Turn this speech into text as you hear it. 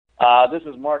This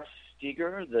is Mark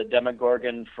Steger, the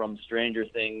Demogorgon from Stranger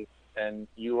Things, and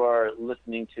you are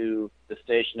listening to the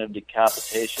Station of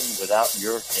Decapitation without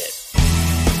your head.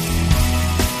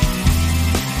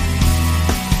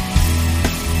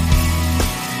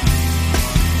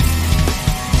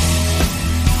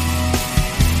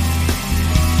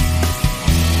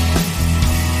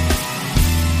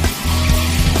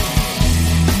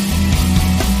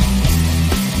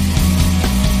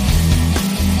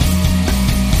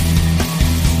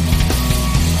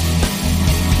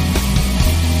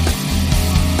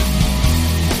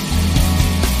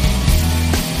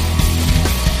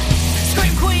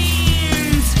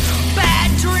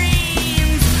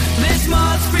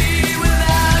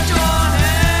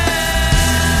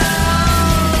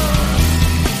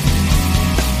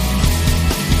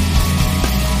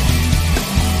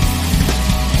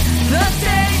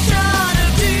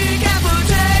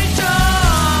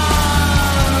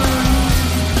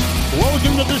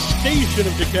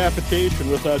 Of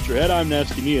Decapitation Without Your Head. I'm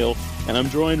Nasty Neil, and I'm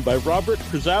joined by Robert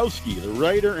Krzykowski, the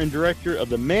writer and director of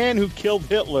The Man Who Killed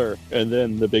Hitler and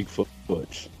then The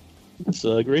Bigfoot. It's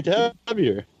great to have you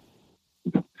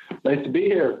here. Nice to be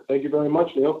here. Thank you very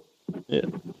much, Neil. Yeah.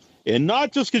 And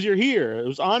not just because you're here. It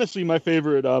was honestly my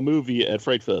favorite movie at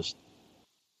Fright Fest.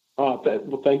 Well,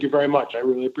 thank you very much. I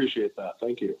really appreciate that.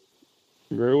 Thank you.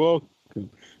 You're very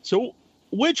welcome. So,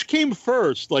 which came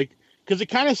first? Because it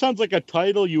kind of sounds like a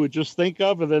title you would just think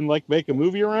of and then make a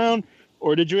movie around,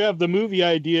 or did you have the movie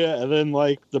idea and then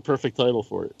the perfect title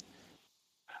for it?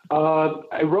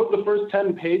 I wrote the first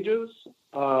 10 pages,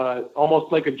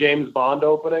 almost like a James Bond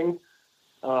opening,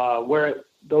 where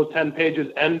those 10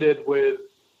 pages ended with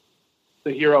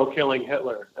the hero killing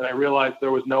Hitler, and I realized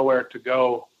there was nowhere to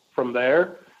go from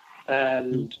there,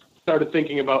 and started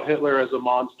thinking about Hitler as a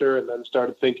monster, and then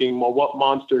started thinking, well, what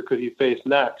monster could he face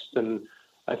next? And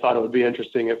I thought it would be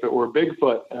interesting if it were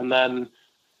Bigfoot. And then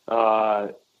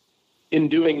in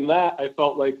doing that, I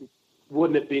felt like,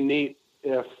 wouldn't it be neat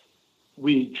if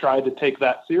we tried to take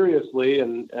that seriously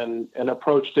and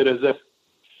approached it as if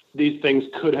these things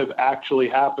could have actually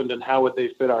happened, and how would they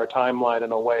fit our timeline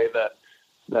in a way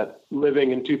that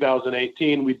living in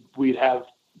 2018, we'd have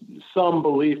some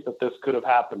belief that this could have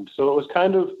happened. So it was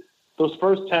kind of, those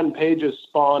first 10 pages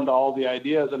spawned all the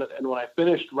ideas, and when I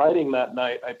finished writing that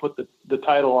night, I put the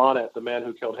title on it, The Man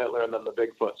Who Killed Hitler and then The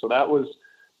Bigfoot. So that was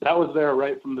there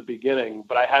right from the beginning,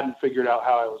 but I hadn't figured out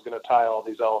how I was going to tie all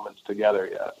these elements together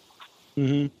yet.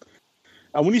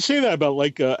 Mm-hmm. When you say that about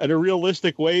in a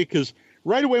realistic way, because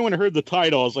right away when I heard the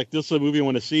title, I was like, this is a movie I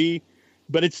want to see,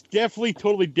 but it's definitely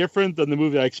totally different than the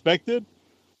movie I expected,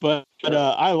 but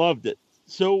I loved it.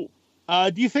 So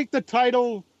do you think the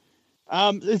title...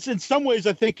 it's in some ways,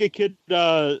 I think it could,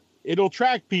 it'll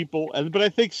attract people, but I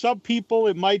think some people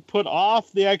it might put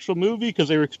off the actual movie because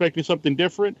they were expecting something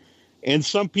different, and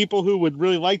some people who would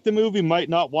really like the movie might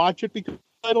not watch it because of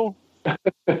the title.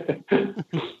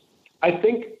 I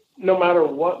think no matter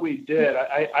what we did,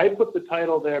 I put the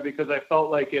title there because I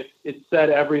felt like it said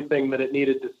everything that it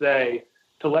needed to say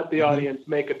to let the audience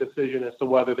make a decision as to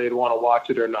whether they'd want to watch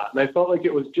it or not. And I felt like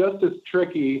it was just as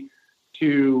tricky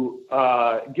to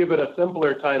give it a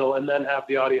simpler title and then have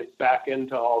the audience back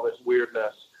into all this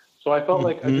weirdness. So I felt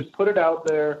like I just put it out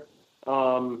there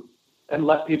and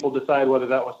let people decide whether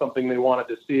that was something they wanted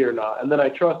to see or not. And then I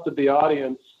trusted the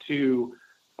audience to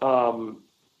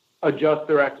adjust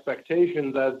their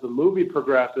expectations as the movie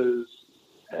progresses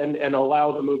and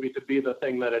allow the movie to be the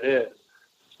thing that it is.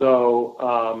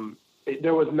 So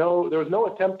there was no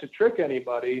attempt to trick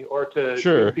anybody or to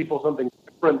give people something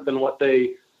different than what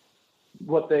they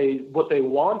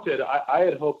wanted. I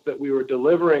had hoped that we were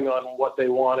delivering on what they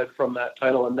wanted from that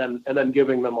title, and then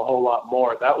giving them a whole lot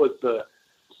more. That was the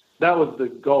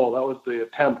goal. That was the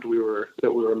attempt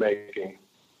that we were making.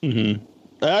 Mm-hmm.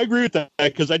 I agree with that,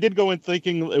 because I did go in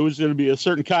thinking it was going to be a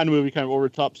certain kind of movie, kind of over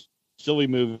the top, silly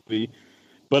movie.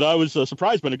 But I was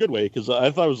surprised, but in a good way, because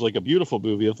I thought it was a beautiful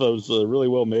movie. I thought it was really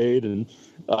well made and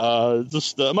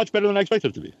just much better than I expected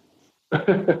it to be.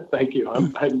 Thank you.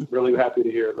 I'm really happy to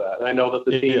hear that. And I know that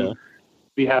the team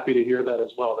be happy to hear that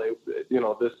as well. They,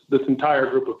 this entire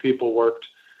group of people worked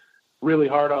really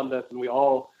hard on this, and we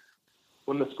all,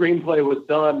 when the screenplay was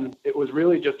done, it was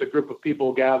really just a group of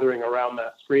people gathering around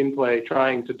that screenplay,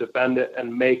 trying to defend it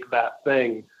and make that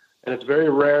thing. And it's very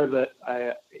rare that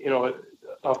a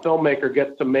filmmaker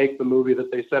gets to make the movie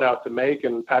that they set out to make.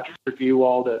 And Patrick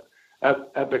Ewald at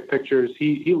Epic Pictures,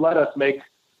 he let us make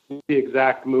the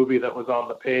exact movie that was on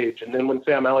the page. And then when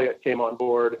Sam Elliott came on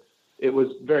board, it was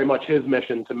very much his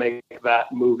mission to make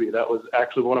that movie. That was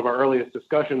actually one of our earliest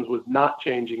discussions, was not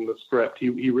changing the script.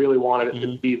 He really wanted it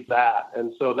to be that.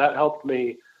 And so that helped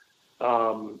me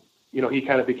he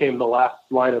kind of became the last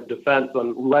line of defense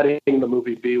on letting the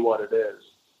movie be what it is.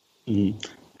 Mm-hmm.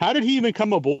 How did he even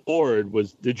come aboard?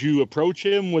 Did you approach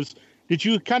him? Did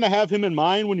you kind of have him in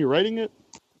mind when you're writing it?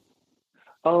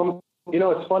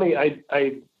 It's funny. I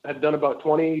had done about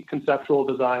 20 conceptual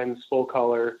designs, full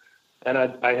color, and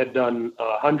I had done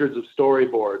hundreds of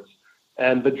storyboards,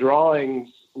 and the drawings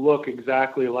look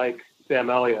exactly like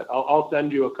Sam Elliott. I'll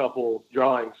send you a couple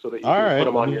drawings so that you can put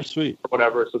them on your suite or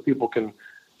whatever, so people can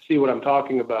see what I'm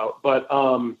talking about. But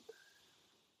I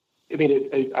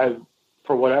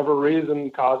for whatever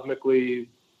reason, cosmically,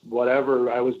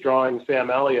 whatever, I was drawing Sam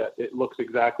Elliott. It looks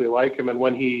exactly like him. And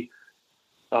when he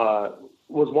was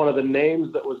one of the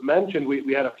names that was mentioned,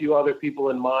 we had a few other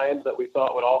people in mind that we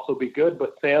thought would also be good,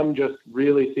 but Sam just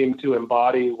really seemed to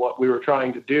embody what we were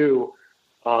trying to do.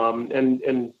 And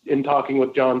in talking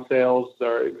with John Sayles,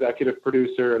 our executive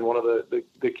producer and one of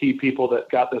the key people that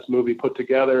got this movie put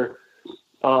together,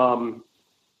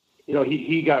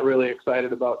 he got really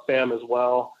excited about Sam as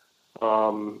well.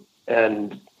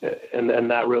 And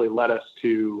that really led us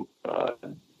to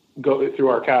go through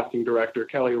our casting director,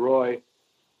 Kelly Roy,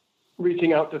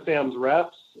 reaching out to Sam's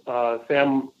reps.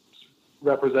 Sam's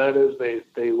representatives,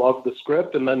 they loved the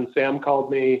script. And then Sam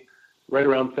called me right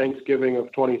around Thanksgiving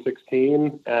of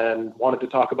 2016 and wanted to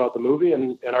talk about the movie.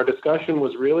 And our discussion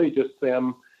was really just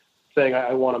Sam saying,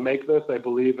 I want to make this. I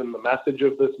believe in the message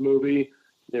of this movie.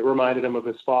 It reminded him of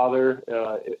his father.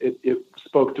 It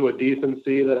spoke to a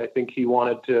decency that I think he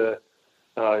wanted to,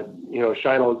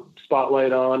 shine a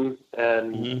spotlight on.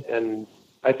 And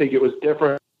I think it was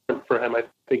different for him. I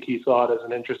think he saw it as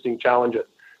an interesting challenge. At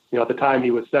the time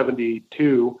he was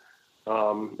 72,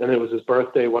 and it was his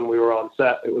birthday when we were on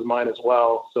set. It was mine as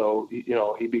well. So,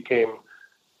 he became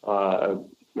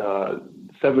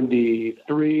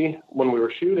 73 when we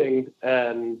were shooting,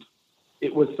 and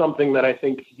it was something that I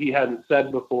think he hadn't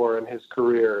said before in his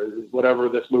career. Whatever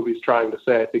this movie's trying to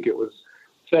say, I think it was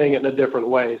saying it in a different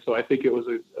way. So I think it was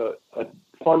a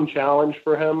fun challenge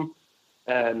for him,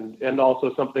 and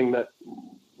also something that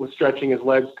was stretching his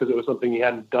legs because it was something he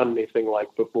hadn't done anything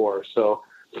like before. So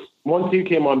once he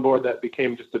came on board, that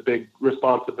became just a big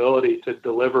responsibility to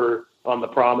deliver on the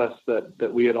promise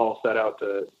that we had all set out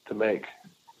to make.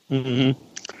 Mm-hmm.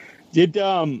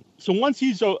 So once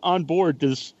he's on board,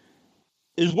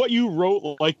 is what you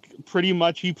wrote like pretty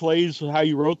much he plays how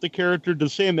you wrote the character?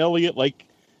 Does Sam Elliott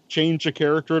change the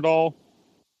character at all?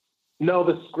 No,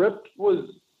 the script was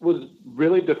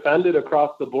really defended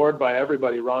across the board by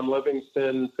everybody. Ron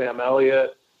Livingston, Sam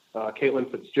Elliott, Caitlin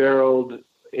Fitzgerald,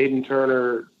 Aidan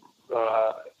Turner,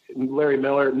 Larry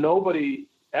Miller. Nobody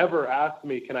ever asked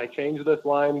me, can I change this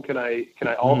line? Can I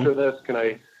alter this? Can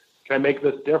I make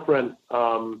this different?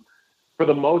 For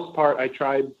the most part, I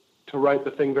tried to write the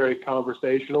thing very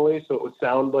conversationally, so it would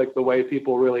sound like the way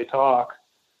people really talk.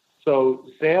 So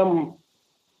Sam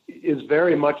is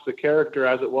very much the character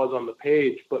as it was on the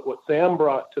page, but what Sam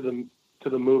brought to the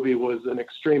movie was an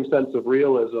extreme sense of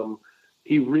realism.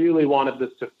 He really wanted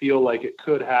this to feel like it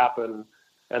could happen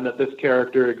and that this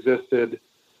character existed.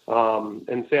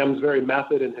 And Sam's very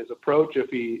method in his approach.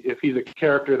 If he's a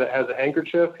character that has a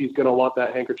handkerchief, he's going to want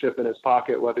that handkerchief in his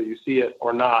pocket, whether you see it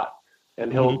or not.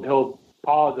 And he'll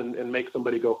pause and make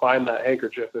somebody go find that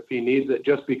handkerchief if he needs it,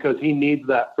 just because he needs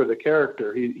that for the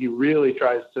character. He really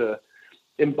tries to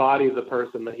embody the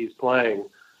person that he's playing.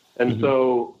 And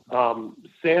so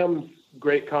Sam's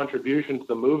great contribution to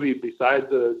the movie, besides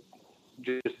the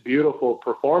just beautiful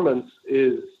performance,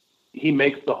 is he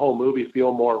makes the whole movie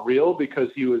feel more real, because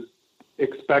he was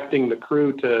expecting the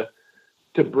crew to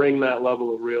bring that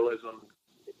level of realism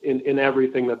in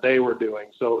everything that they were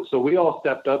doing. So we all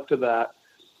stepped up to that.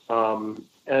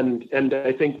 And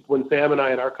I think when Sam and I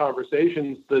had our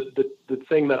conversations, the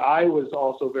thing that I was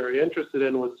also very interested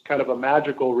in was kind of a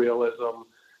magical realism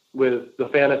with the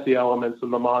fantasy elements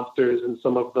and the monsters and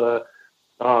some of the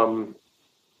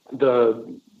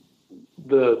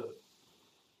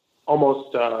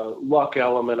almost luck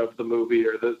element of the movie,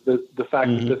 or the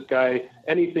fact that this guy,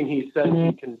 anything he says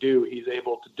he can do, he's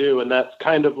able to do. And that's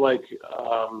kind of like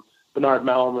Bernard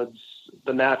Malamud's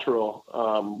The Natural,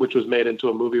 which was made into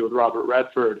a movie with Robert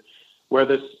Redford, where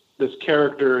this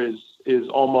character is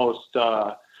almost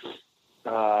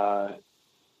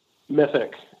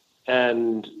mythic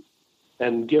and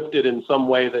gifted in some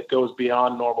way that goes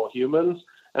beyond normal humans.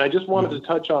 And I just wanted to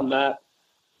touch on that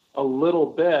a little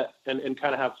bit and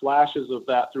kind of have flashes of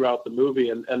that throughout the movie.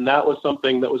 And that was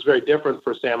something that was very different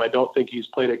for Sam. I don't think he's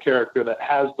played a character that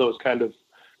has those kind of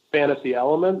fantasy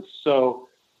elements. So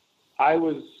I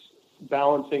was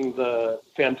balancing the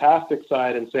fantastic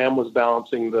side and Sam was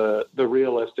balancing the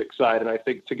realistic side. And I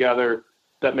think together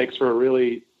makes for a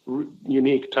really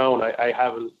unique tone. I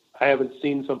haven't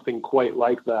seen something quite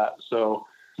like that. So,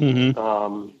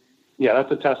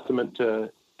 that's a testament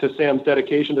to Sam's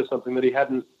dedication to something that he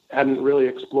hadn't really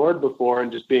explored before,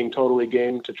 and just being totally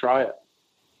game to try it.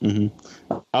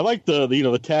 I like the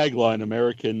tagline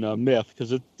 "American Myth"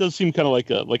 because it does seem kind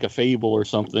of like a fable or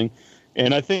something,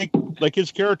 and I think like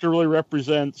his character really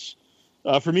represents,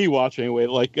 for me watching anyway,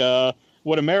 like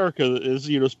what America is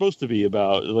supposed to be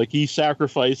about. Like he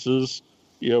sacrifices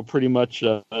pretty much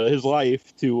his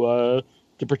life to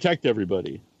protect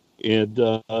everybody and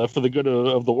for the good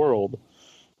of the world.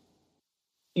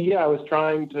 Yeah, I was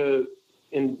trying to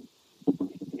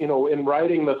in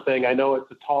writing the thing, I know it's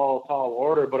a tall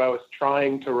order, but I was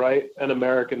trying to write an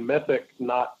American mythic,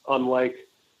 not unlike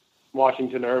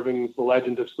Washington Irving's The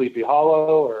Legend of Sleepy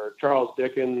Hollow or Charles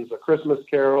Dickens' A Christmas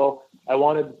Carol. I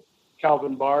wanted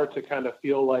Calvin Barr to kind of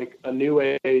feel like a new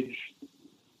age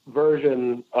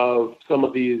version of some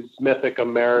of these mythic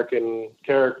American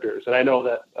characters. And I know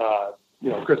that,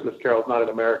 Christmas Carol is not an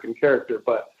American character,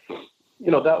 but,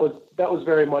 that was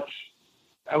very much,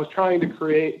 I was trying to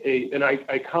create an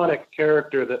iconic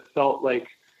character that felt like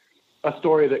a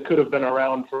story that could have been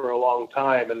around for a long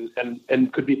time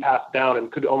and could be passed down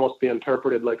and could almost be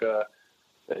interpreted like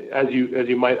as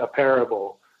you might a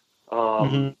parable.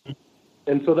 And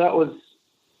so that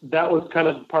was kind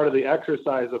of part of the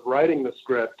exercise of writing the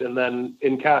script. And then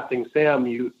in casting Sam,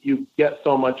 you get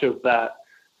so much of that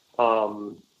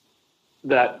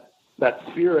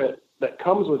spirit that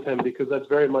comes with him, because that's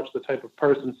very much the type of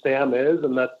person Sam is,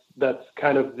 and that's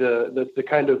kind of the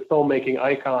kind of filmmaking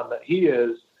icon that he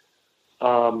is.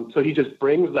 So he just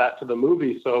brings that to the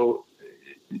movie. So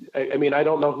I mean, I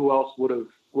don't know who else would have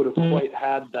quite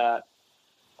had that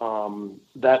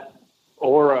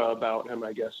aura about him,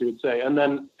 I guess you would say. And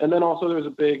then also there's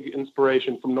a big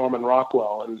inspiration from Norman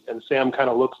Rockwell, and Sam kind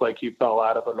of looks like he fell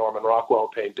out of a Norman Rockwell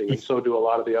painting, and so do a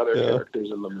lot of the other characters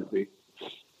in the movie.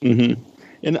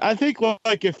 And I think,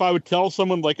 like, if I would tell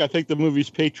someone, like, I think the movie's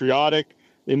patriotic,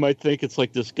 they might think it's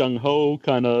like this gung-ho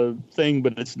kind of thing,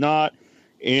 but it's not.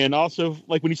 And also,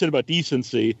 like when you said about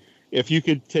decency, if you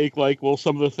could take, like, well,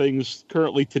 some of the things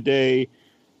currently today,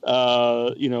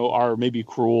 are maybe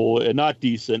cruel and not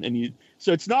decent,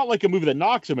 so it's not like a movie that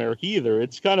knocks America either.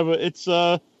 It's kind of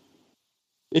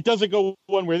it doesn't go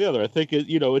one way or the other. I think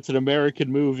it's an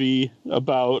American movie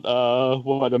about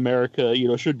what America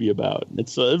should be about.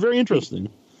 It's very interesting.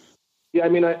 Yeah, I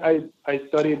mean, I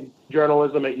studied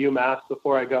journalism at UMass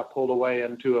before I got pulled away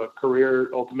into a career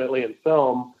ultimately in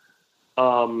film,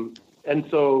 and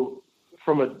so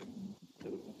from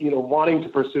wanting to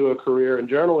pursue a career in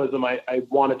journalism, I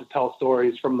wanted to tell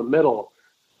stories from the middle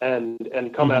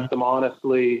and come at them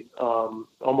honestly,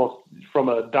 almost from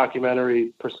a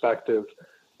documentary perspective.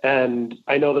 And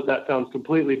I know that sounds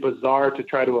completely bizarre to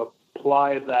try to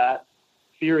apply that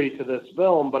theory to this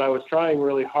film, but I was trying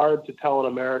really hard to tell an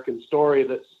American story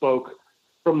that spoke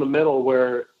from the middle,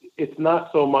 where it's not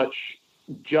so much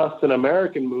just an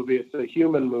American movie, it's a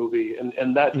human movie.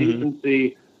 And that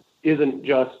decency isn't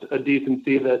just a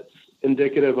decency that's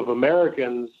indicative of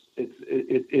Americans.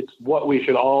 It's what we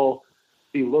should all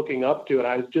be looking up to. And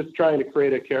I was just trying to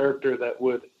create a character that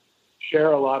would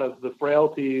share a lot of the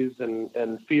frailties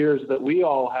and fears that we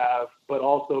all have, but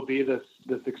also be this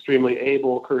extremely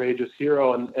able, courageous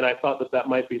hero. And I thought that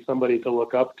might be somebody to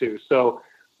look up to. So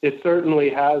it certainly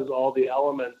has all the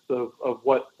elements of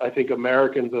what I think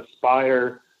Americans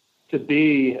aspire to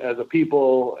be as a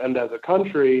people and as a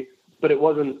country, but it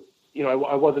wasn't, I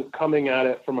wasn't coming at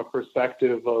it from a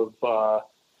perspective of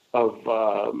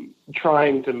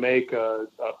trying to make a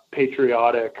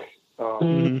patriotic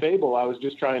fable. I was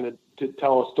just trying to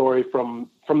tell a story from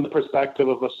the perspective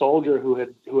of a soldier who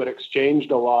had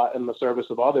exchanged a lot in the service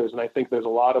of others. And I think there's a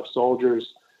lot of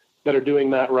soldiers that are doing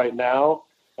that right now.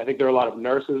 I think there are a lot of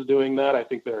nurses doing that. I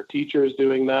think there are teachers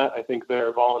doing that. I think there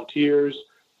are volunteers.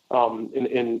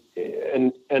 And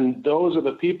those are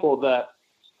the people that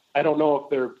I don't know if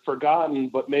they're forgotten,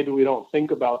 but maybe we don't think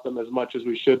about them as much as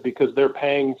we should, because they're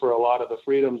paying for a lot of the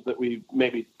freedoms that we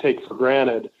maybe take for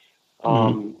granted.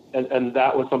 And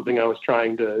that was something I was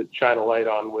trying to shine a light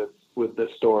on with this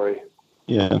story.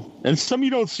 Yeah. And some you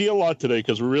don't see a lot today,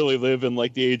 because we really live in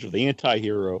like the age of the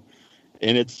anti-hero.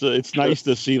 And it's nice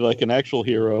to see like an actual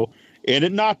hero, and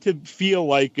it not to feel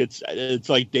like it's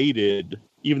like dated,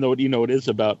 even though it is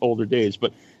about older days,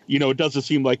 but it doesn't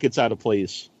seem like it's out of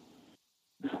place.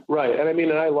 Right. And I mean,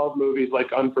 and I love movies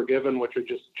like Unforgiven, which are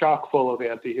just chock full of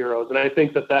anti-heroes. And I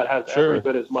think that has every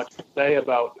bit as much to say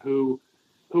about who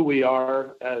we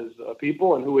are as a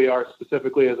people and who we are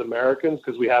specifically as Americans,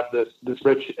 because we have this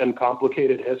rich and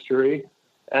complicated history.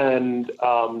 And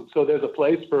so there's a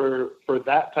place for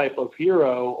that type of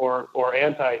hero or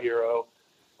anti-hero.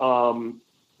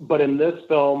 But in this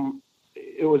film,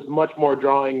 it was much more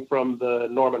drawing from the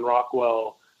Norman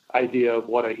Rockwell idea of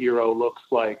what a hero looks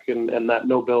like, and that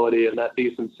nobility and that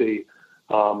decency.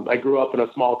 I grew up in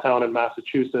a small town in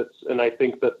Massachusetts, and I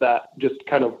think that just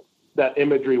kind of that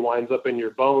imagery winds up in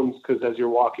your bones, because as you're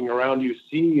walking around, you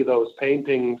see those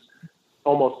paintings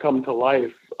almost come to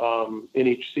life in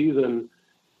each season.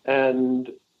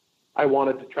 And I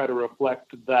wanted to try to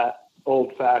reflect that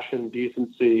old-fashioned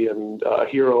decency and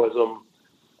heroism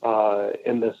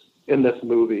in this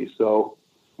movie. So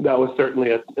that was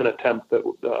certainly an attempt that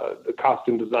the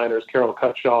costume designers Carol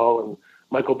Cutshall and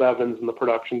Michael Bevins and the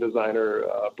production designer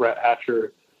Brett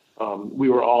Hatcher, we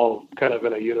were all kind of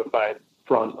in a unified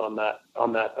front on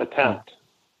that attempt.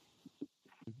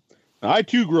 I,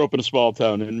 too, grew up in a small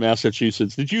town in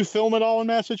Massachusetts. Did you film it all in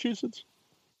Massachusetts?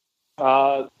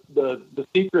 The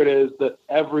secret is that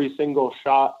every single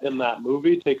shot in that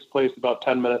movie takes place about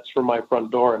 10 minutes from my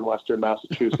front door in Western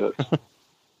Massachusetts.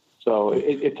 So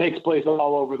it takes place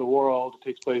all over the world. It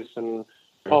takes place in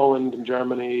Poland and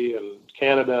Germany and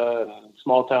Canada and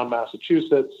small town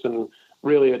Massachusetts. And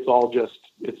really, it's all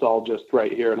just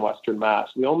right here in Western Mass.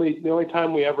 The only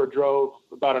time we ever drove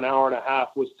about an hour and a half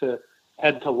was to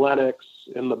head to Lennox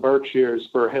in the Berkshires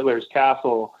for Hitler's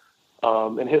Castle.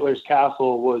 And Hitler's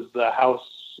Castle was the house,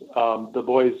 the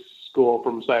boys' school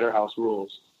from Cider House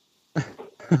Rules.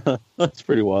 That's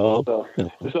pretty wild.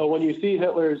 So when you see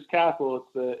Hitler's Castle,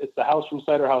 it's the house from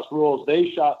Cider House Rules.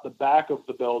 They shot the back of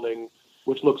the building,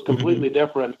 which looks completely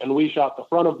different, and we shot the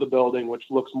front of the building, which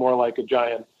looks more like a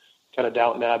giant kind of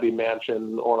Downton Abbey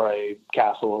mansion or a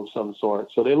castle of some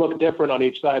sort. So they look different on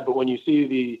each side, but when you see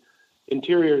the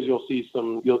interiors, you'll see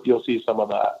some of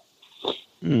that.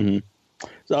 Mm-hmm.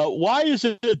 So why is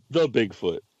it the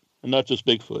Bigfoot and not just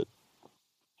Bigfoot?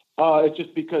 It's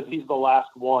just because he's the last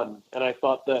one. And I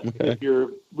thought that if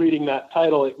you're reading that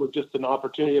title, it was just an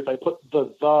opportunity. If I put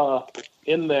the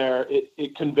in there,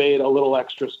 it conveyed a little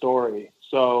extra story.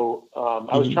 So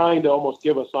I was trying to almost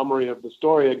give a summary of the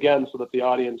story again so that the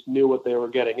audience knew what they were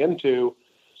getting into.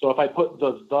 So if I put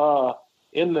the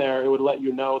in there, it would let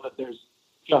you know that there's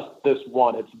just this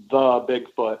one. It's the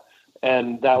Bigfoot.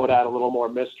 And that would add a little more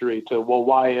mystery to, well,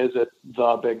 why is it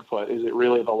the Bigfoot? Is it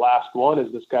really the last one?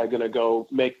 Is this guy going to go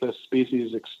make this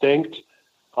species extinct?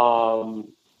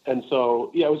 And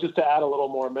so, yeah, it was just to add a little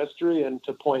more mystery and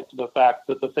to point to the fact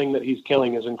that the thing that he's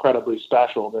killing is incredibly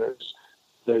special.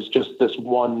 There's just this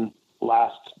one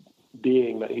last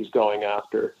being that he's going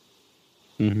after.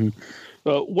 Mm-hmm.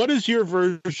 What is your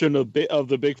version of the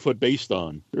Bigfoot based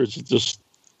on? Or is it just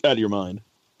out of your mind?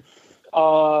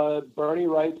 Bernie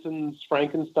Wrightson's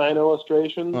Frankenstein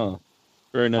illustration. Oh,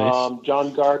 very nice.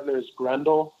 John Gardner's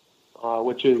Grendel,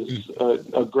 which is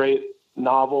a great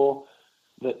novel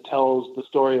that tells the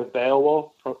story of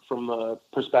Beowulf from the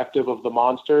perspective of the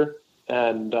monster.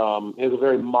 And he has a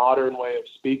very modern way of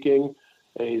speaking.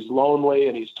 And he's lonely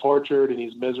and he's tortured and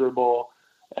he's miserable.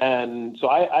 And so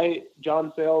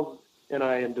John Sayles and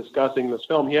I, in discussing this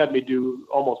film, he had me do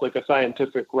almost like a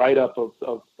scientific write-up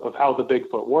of how the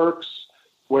Bigfoot works,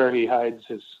 where he hides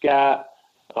his scat,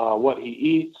 what he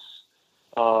eats,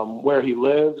 where he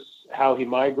lives, how he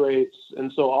migrates.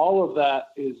 And so all of that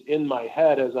is in my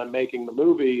head as I'm making the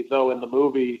movie, though in the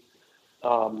movie,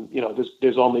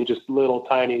 there's only just little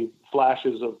tiny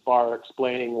flashes of Barr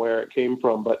explaining where it came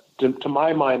from. But to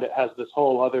my mind, it has this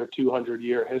whole other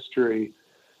 200-year history,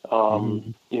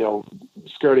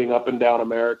 skirting up and down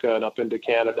America and up into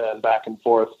Canada and back and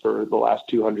forth for the last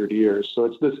 200 years. So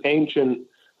it's this ancient,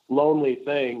 lonely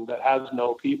thing that has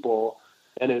no people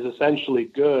and is essentially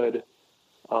good,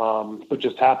 but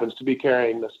just happens to be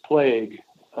carrying this plague,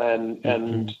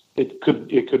 and it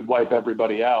could wipe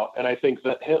everybody out. And I think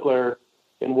that Hitler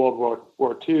in World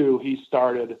War II, he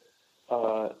started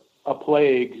a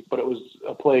plague, but it was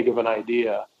a plague of an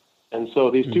idea. And so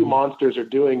these two monsters are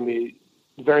doing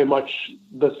very much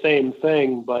the same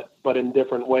thing, but in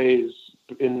different ways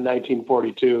in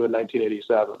 1942 and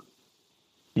 1987.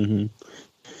 Mm-hmm.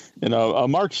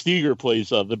 And Mark Steger plays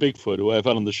the Bigfoot, who I've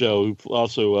had on the show. Who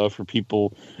also, for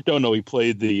people who don't know, he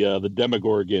played the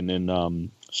Demogorgon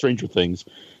in Stranger Things.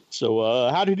 So,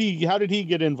 how did he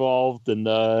get involved? And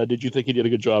did you think he did a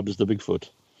good job as the Bigfoot?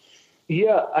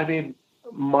 Yeah, I mean,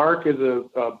 Mark is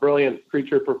a brilliant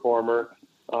creature performer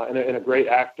and a great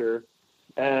actor.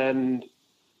 And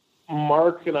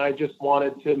Mark and I just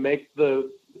wanted to make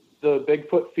the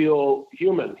Bigfoot feel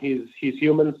human. He's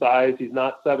human size. He's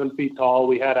not 7 feet tall.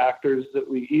 We had actors that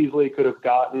we easily could have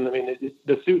gotten. I mean,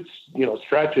 the suit,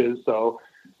 stretches, so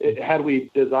had we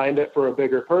designed it for a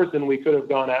bigger person, we could have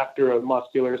gone after a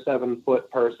muscular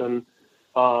 7-foot person.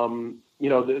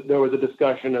 There was a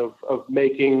discussion of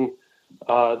making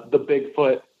the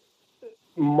Bigfoot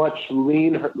much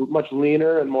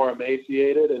leaner and more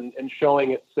emaciated, and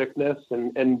showing its sickness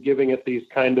and giving it these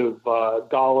kind of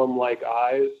golem-like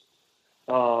eyes,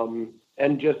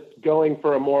 and just going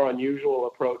for a more unusual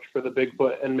approach for the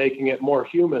Bigfoot and making it more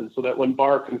human, so that when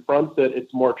Barr confronts it,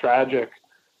 it's more tragic.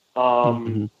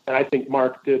 And I think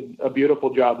Mark did a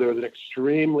beautiful job. There was an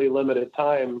extremely limited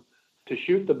time to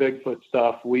shoot the Bigfoot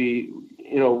stuff. We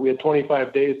had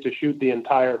 25 days to shoot the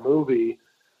entire movie.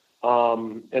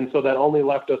 And so that only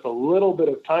left us a little bit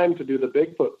of time to do the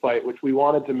Bigfoot fight, which we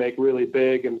wanted to make really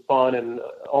big and fun, and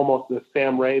almost the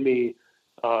Sam Raimi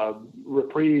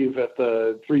reprieve at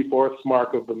the 3/4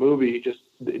 mark of the movie. Just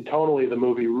tonally, the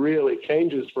movie really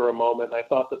changes for a moment. I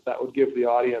thought that would give the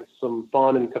audience some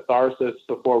fun and catharsis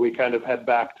before we kind of head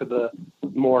back to the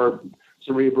more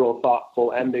cerebral,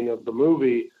 thoughtful ending of the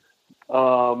movie.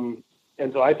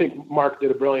 And so I think Mark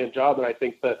did a brilliant job, and I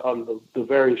think that on the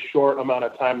very short amount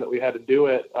of time that we had to do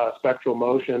it, Spectral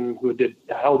Motion, who did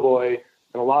Hellboy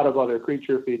and a lot of other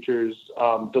creature features,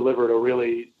 delivered a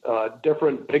really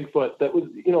different Bigfoot that was,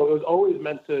 it was always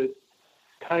meant to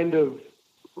kind of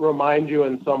remind you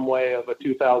in some way of a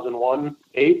 2001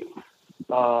 ape.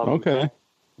 Okay,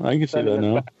 I can see that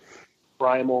now.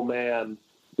 Primal man.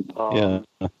 Yeah.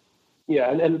 Yeah,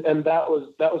 and that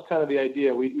was kind of the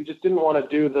idea. We just didn't want to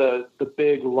do the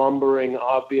big lumbering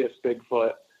obvious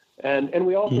Bigfoot, and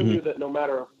we also knew that no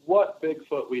matter what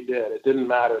Bigfoot we did, it didn't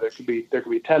matter. There could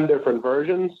be 10 different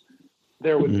versions.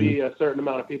 There would be a certain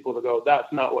amount of people to go,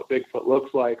 that's not what Bigfoot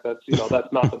looks like. That's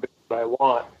that's not the Bigfoot I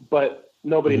want. But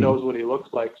nobody knows what he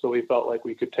looks like, so we felt like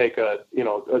we could take a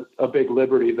big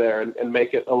liberty there and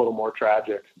make it a little more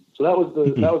tragic. So that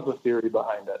was the theory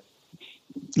behind it.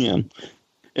 Yeah.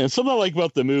 And something I like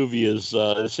about the movie is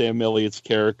Sam Elliott's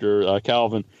character,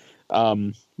 Calvin.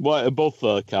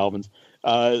 Both Calvins.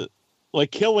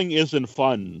 Like, killing isn't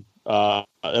fun at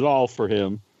all for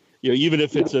him. Even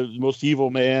if it's the most evil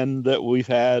man that we've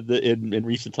had in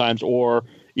recent times, or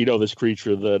this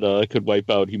creature that could wipe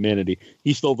out humanity,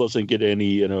 he still doesn't get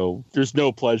any. There's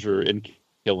no pleasure in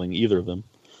killing either of them.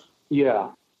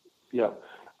 Yeah.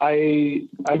 I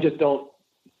just don't.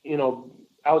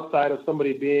 Outside of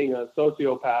somebody being a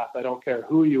sociopath, I don't care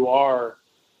who you are,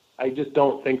 I just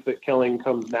don't think that killing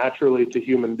comes naturally to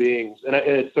human beings. And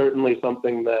it's certainly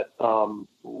something that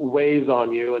weighs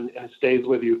on you and stays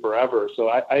with you forever. So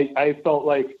I felt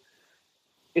like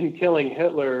in killing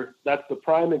Hitler, that's the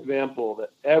prime example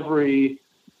that every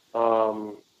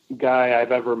guy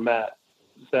I've ever met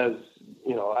says,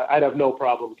 I'd have no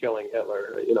problem killing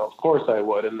Hitler. Of course I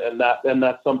would. And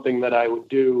that's something that I would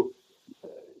do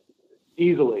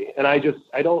easily. And I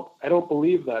don't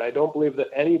believe that. I don't believe that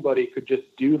anybody could just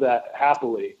do that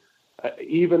happily.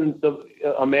 Even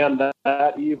a man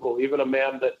that evil, even a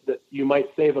man that you might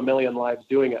save a million lives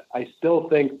doing it, I still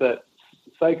think that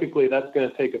psychically that's going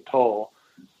to take a toll.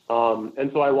 And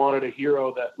so I wanted a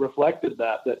hero that reflected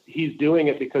that he's doing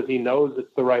it because he knows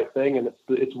it's the right thing and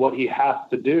it's what he has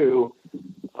to do.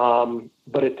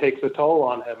 But it takes a toll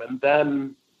on him. And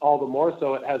then all the more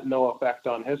so it has no effect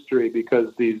on history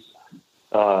because these,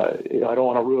 I don't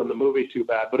want to ruin the movie too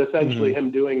bad, but essentially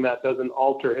him doing that doesn't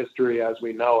alter history as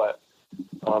we know it.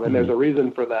 And there's a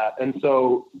reason for that. And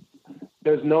so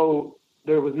there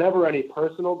was never any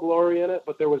personal glory in it,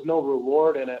 but there was no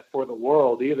reward in it for the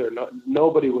world either.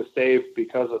 Nobody was saved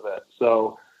because of it.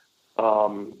 So,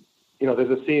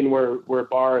 there's a scene where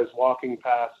Barr is walking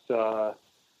past a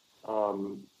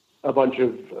bunch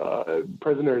of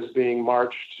prisoners being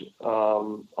marched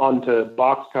onto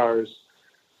boxcars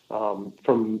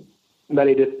from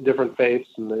many different faiths,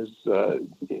 and there's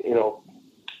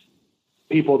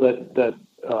people that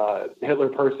Hitler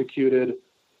persecuted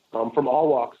from all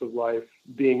walks of life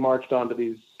being marched onto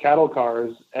these cattle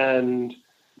cars, and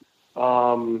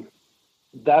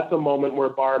that's a moment where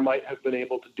Barr might have been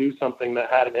able to do something that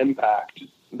had an impact.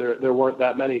 There weren't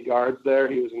that many guards there.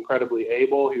 He was incredibly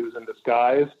able. He was in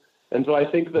disguise. And so I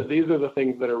think that these are the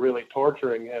things that are really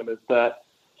torturing him, is that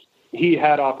he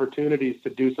had opportunities to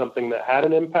do something that had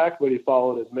an impact, but he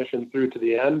followed his mission through to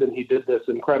the end, and he did this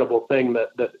incredible thing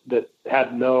that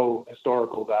had no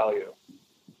historical value.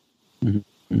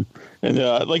 Mm-hmm. And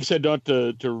like I said, not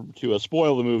to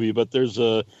spoil the movie, but there's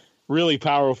a really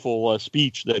powerful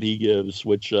speech that he gives,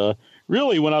 which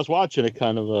really, when I was watching it,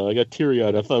 kind of I got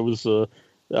teary-eyed. I thought it was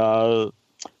a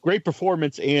great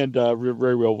performance and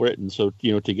very well written. So,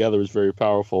 together is very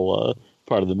powerful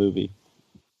part of the movie.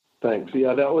 Thanks.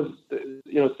 Yeah, that was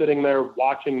sitting there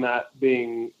watching that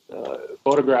being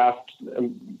photographed,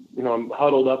 and, I'm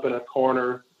huddled up in a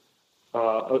corner.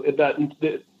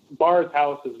 Barr's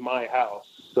house is my house.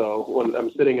 So when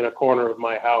I'm sitting in a corner of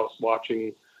my house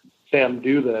watching Sam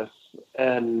do this,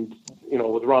 and,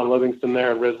 with Ron Livingston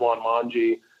there and Rizwan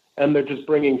Manji, and they're just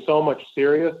bringing so much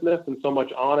seriousness and so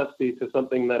much honesty to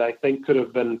something that I think could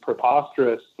have been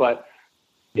preposterous, but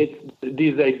it's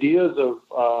these ideas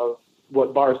of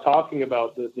what Barr's talking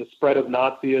about, the spread of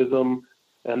Nazism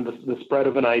and the spread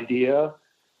of an idea,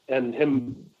 and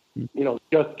him,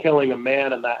 just killing a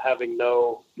man and that having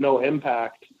no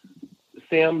impact.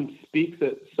 Sam speaks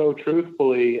it so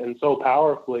truthfully and so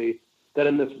powerfully that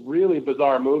in this really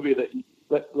bizarre movie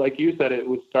that, like you said, it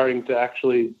was starting to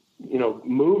actually,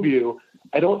 move you.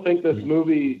 I don't think this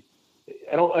movie,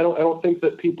 I don't think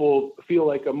that people feel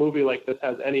like a movie like this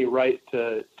has any right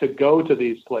to go to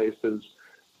these places.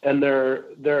 And there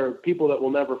are people that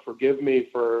will never forgive me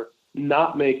for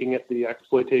not making it the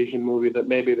exploitation movie that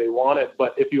maybe they want it.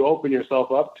 But if you open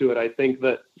yourself up to it, I think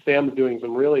that Sam's doing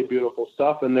some really beautiful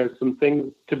stuff, and there's some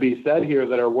things to be said here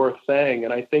that are worth saying.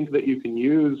 And I think that you can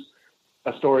use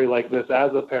a story like this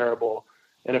as a parable.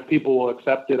 And if people will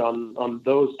accept it on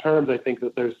those terms, I think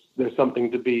that there's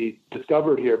something to be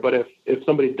discovered here. But if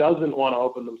somebody doesn't want to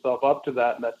open themselves up to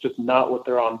that, and that's just not what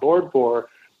they're on board for,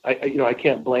 I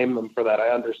can't blame them for that. I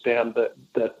understand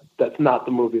that that's not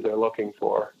the movie they're looking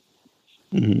for.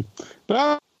 Mm-hmm. But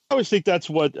I always think that's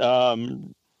what a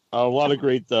lot of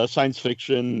great science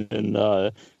fiction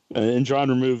and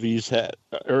genre movies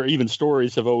or even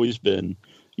stories have always been,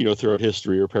 throughout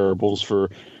history, or parables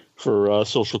for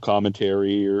social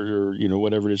commentary or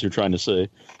whatever it is you're trying to say.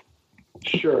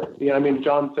 Sure. Yeah. I mean,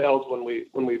 John Sayles, when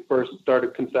we first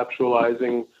started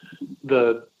conceptualizing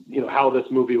how this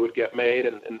movie would get made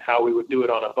and how we would do it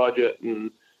on a budget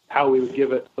and how we would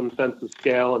give it some sense of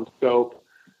scale and scope,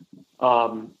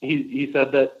 he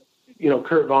said that,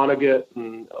 Kurt Vonnegut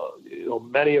and,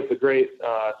 many of the great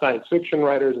science fiction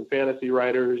writers and fantasy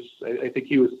writers, I think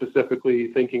he was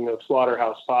specifically thinking of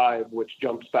Slaughterhouse-Five, which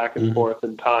jumps back and forth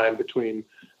in time between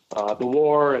the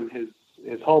war and his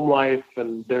home life.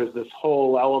 And there's this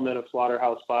whole element of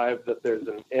Slaughterhouse-Five that there's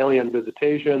an alien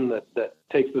visitation that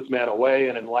takes this man away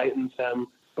and enlightens him,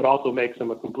 but also makes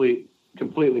him a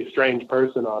completely strange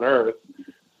person on Earth.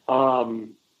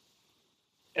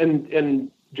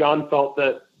 And John felt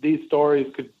that these stories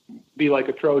could be like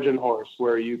a Trojan horse,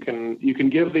 where you can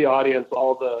give the audience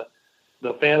all the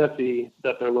fantasy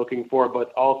that they're looking for,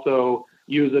 but also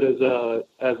use it as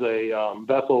a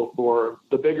vessel for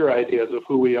the bigger ideas of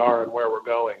who we are and where we're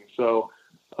going. So,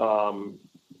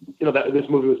 that this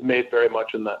movie was made very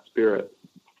much in that spirit.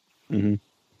 Mm-hmm.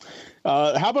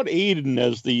 How about Aiden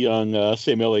as the young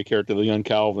Sam Elliott character, the young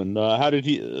Calvin? How did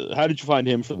you find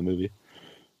him for the movie?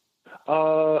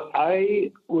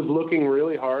 I was looking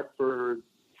really hard for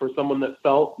someone that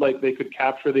felt like they could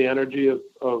capture the energy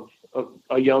of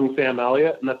a young Sam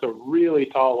Elliott, and that's a really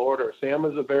tall order. Sam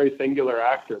is a very singular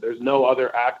actor. There's no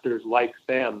other actors like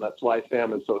Sam. That's why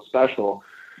Sam is so special.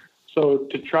 So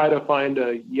to try to find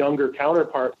a younger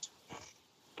counterpart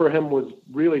for him was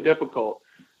really difficult.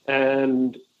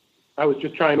 And I was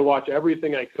just trying to watch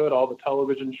everything I could, all the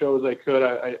television shows I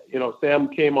could. Sam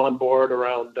came on board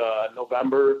around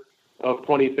November of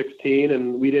 2016,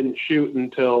 and we didn't shoot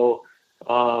until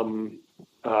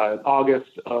August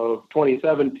of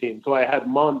 2017. So I had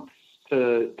months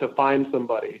to find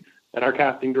somebody. And our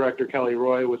casting director, Kelly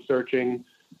Roy, was searching.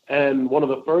 And one of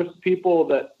the first people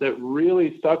that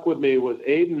really stuck with me was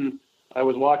Aiden. I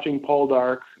was watching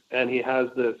Poldark, and he has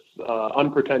this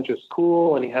unpretentious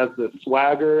cool, and he has this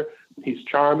swagger. He's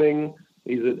charming.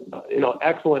 He's an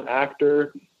excellent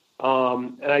actor.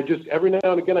 And I just, every now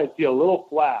and again, I'd see a little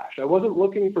flash. I wasn't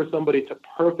looking for somebody to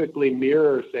perfectly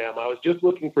mirror Sam. I was just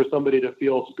looking for somebody to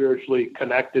feel spiritually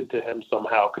connected to him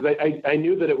somehow. Because I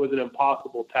knew that it was an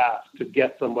impossible task to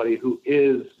get somebody who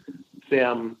is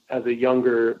Sam as a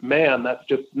younger man. That's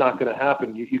just not going to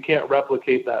happen. You can't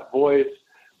replicate that voice.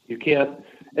 You can't.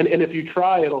 And if you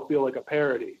try, it'll feel like a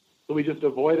parody. So we just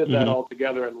avoided that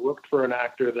altogether and looked for an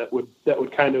actor that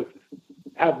would kind of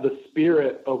have the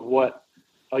spirit of what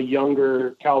a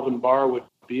younger Calvin Barr would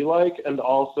be like, and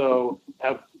also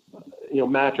have,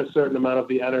 match a certain amount of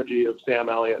the energy of Sam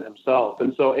Elliott himself.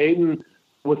 And so Aiden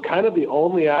was kind of the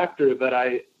only actor that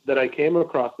I came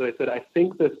across that I said, I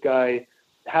think this guy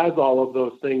has all of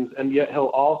those things, and yet he'll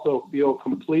also feel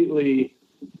completely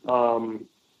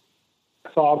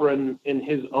sovereign in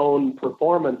his own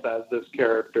performance as this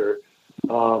character.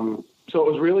 So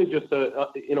it was really just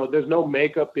there's no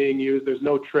makeup being used. There's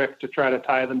no trick to try to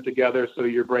tie them together. So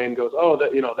your brain goes, oh,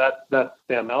 that's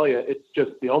Sam Elliott. It's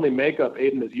just the only makeup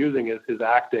Aiden is using is his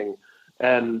acting.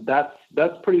 And that's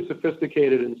pretty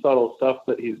sophisticated and subtle stuff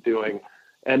that he's doing.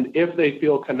 And if they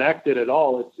feel connected at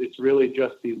all, it's really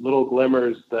just these little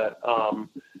glimmers that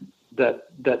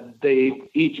they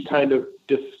each kind of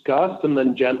discussed and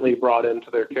then gently brought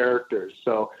into their characters.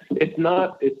 So it's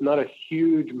not a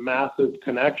huge, massive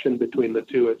connection between the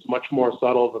two. It's much more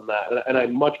subtle than that. And I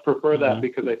much prefer that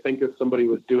because I think if somebody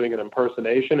was doing an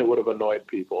impersonation, it would have annoyed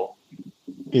people.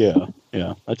 Yeah,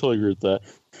 I totally agree with that.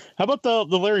 How about the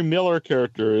Larry Miller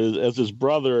character as his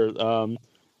brother? Kind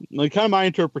of my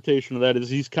interpretation of that is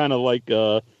he's kind of like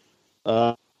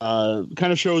kind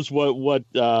of shows what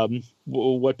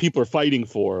people are fighting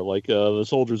for, like the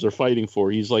soldiers are fighting for.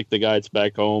 He's like the guy that's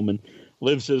back home and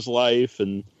lives his life,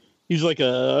 and he's like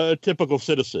a typical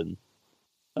citizen.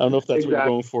 I don't know if that's what you're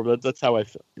going for, but that's how I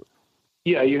feel.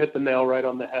 Yeah, you hit the nail right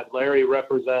on the head. Larry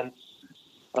represents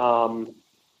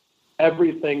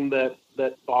everything that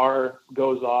Barr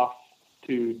goes off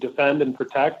to defend and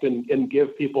protect and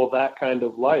give people that kind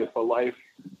of life, a life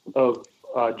of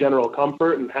general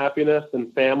comfort and happiness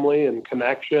and family and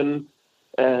connection.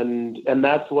 And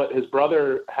that's what his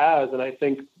brother has. And I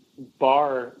think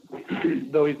Barr,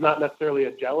 though he's not necessarily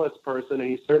a jealous person and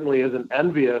he certainly isn't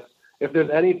envious, if there's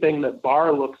anything that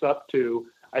Barr looks up to,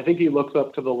 I think he looks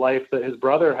up to the life that his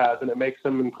brother has, and it makes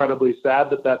him incredibly sad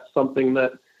that that's something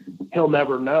that he'll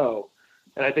never know.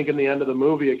 And I think in the end of the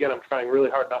movie, again, I'm trying really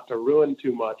hard not to ruin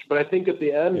too much, but I think at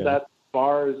the end, that's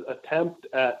Barr's attempt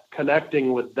at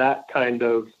connecting with that kind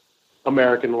of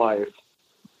American life.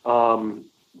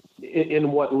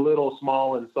 In what little,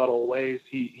 small, and subtle ways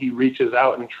he reaches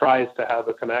out and tries to have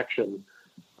a connection.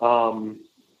 And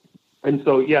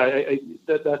so,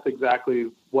 that's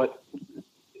exactly what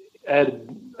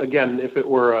Ed, again, if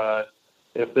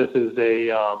this is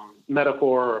a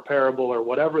metaphor or a parable or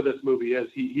whatever this movie is,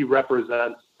 he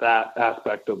represents that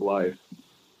aspect of life.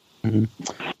 Mm-hmm.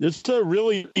 It's a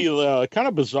really kind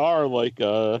of bizarre, like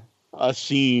a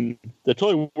scene that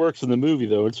totally works in the movie,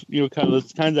 though. It's kind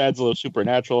of adds a little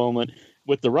supernatural element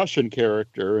with the Russian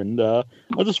character, and I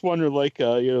just wonder, like,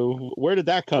 where did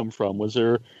that come from? Was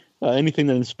there anything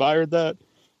that inspired that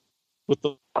with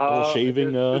the whole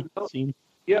shaving scene?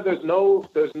 Yeah, there's no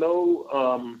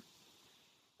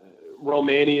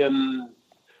Romanian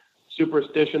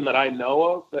superstition that I know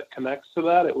of that connects to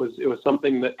that. It was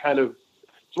something that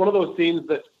it's one of those scenes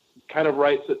that kind of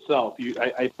writes itself.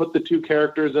 I put the two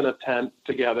characters in a tent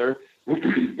together,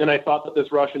 and I thought that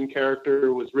this Russian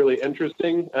character was really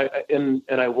interesting, and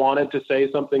I wanted to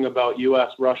say something about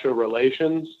U.S.-Russia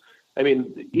relations. I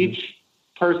mean, each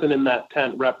person in that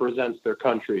tent represents their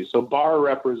country. So Barr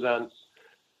represents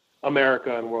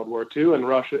America in World War II, and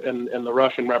Russia, and the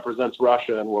Russian represents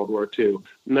Russia in World War II.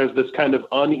 And there's this kind of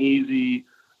uneasy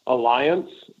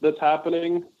alliance that's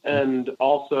happening, and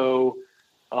also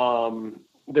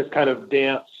this kind of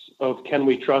dance of, can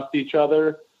we trust each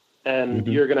other? And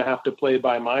you're going to have to play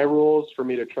by my rules for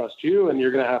me to trust you, and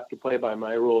you're going to have to play by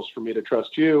my rules for me to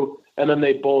trust you. And then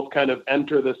they both kind of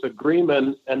enter this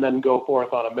agreement and then go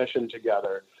forth on a mission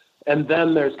together. And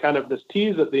then there's kind of this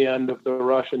tease at the end of the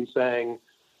Russian saying,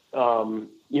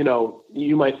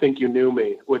 you might think you knew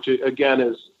me, which again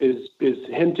is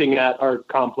hinting at our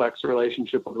complex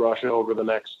relationship with Russia over the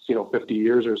next 50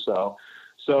 years or so.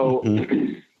 So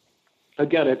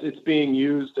again, it's being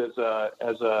used as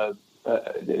a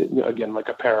again, like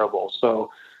a parable.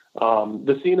 So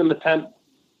the scene in the tent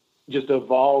just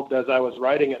evolved as I was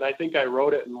writing it. And I think I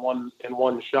wrote it in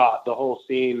one shot. The whole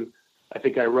scene, I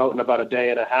think I wrote in about a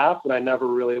day and a half, and I never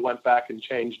really went back and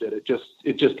changed it.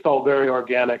 It just felt very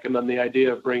organic. And then the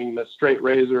idea of bringing the straight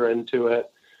razor into it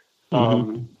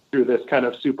through this kind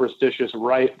of superstitious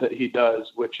rite that he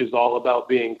does, which is all about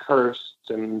being cursed.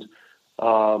 And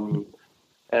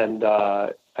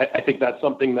I think that's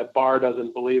something that Barr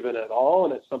doesn't believe in at all,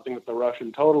 and it's something that the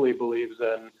Russian totally believes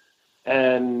in.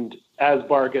 And as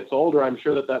Barr gets older, I'm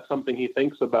sure that that's something he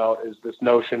thinks about, is this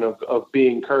notion of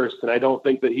being cursed. And I don't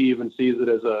think that he even sees it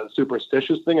as a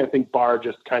superstitious thing. I think Barr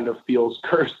just kind of feels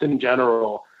cursed in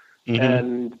general.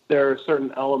 And there are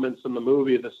certain elements in the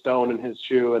movie, the stone in his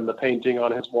shoe and the painting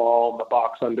on his wall and the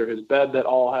box under his bed, that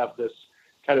all have this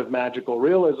kind of magical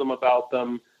realism about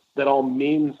them, that all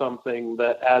mean something,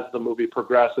 that as the movie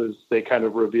progresses, they kind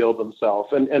of reveal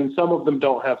themselves. And some of them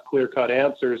don't have clear-cut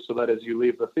answers, so that as you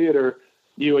leave the theater,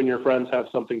 you and your friends have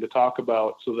something to talk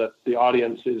about, so that the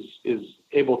audience is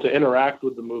able to interact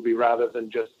with the movie rather than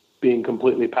just being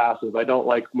completely passive. I don't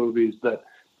like movies that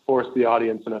force the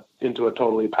audience into a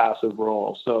totally passive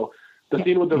role. So the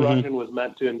scene with the Russian was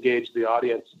meant to engage the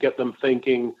audience, get them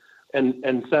thinking,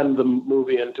 and send the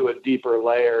movie into a deeper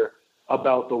layer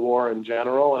about the war in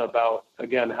general and about,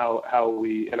 again, how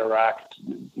we interact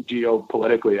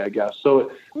geopolitically, I guess.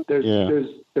 So there's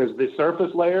the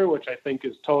surface layer, which I think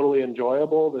is totally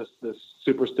enjoyable, this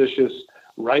superstitious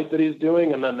rite that he's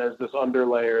doing, and then there's this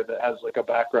underlayer that has like a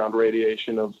background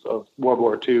radiation of World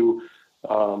War II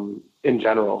in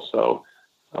general. So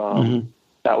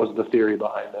that was the theory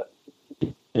behind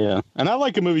it. Yeah, and I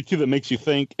like a movie too that makes you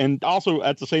think, and also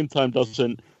at the same time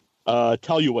doesn't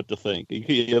tell you what to think.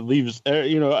 It leaves,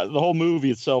 the whole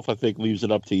movie itself, I think, leaves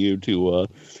it up to you to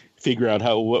figure out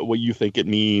what you think it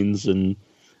means, and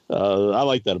I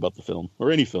like that about the film,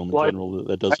 or any film in general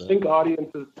that does that. I think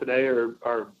audiences today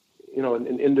are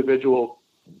an individual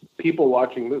people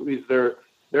watching movies. They're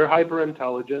hyper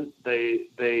intelligent.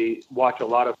 They watch a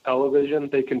lot of television.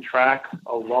 They can track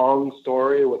a long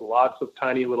story with lots of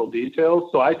tiny little details.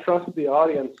 So I trust the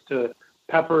audience to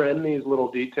pepper in these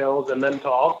little details, and then to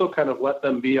also kind of let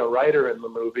them be a writer in the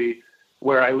movie,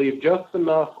 where I leave just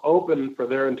enough open for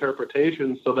their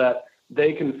interpretation so that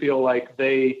they can feel like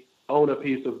they own a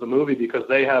piece of the movie because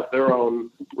they have their own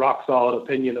rock solid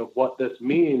opinion of what this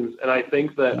means. And I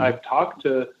think that I've talked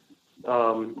to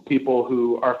people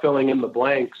who are filling in the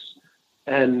blanks,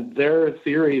 and their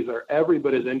theories are every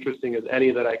bit as interesting as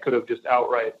any that I could have just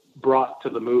outright brought to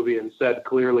the movie and said,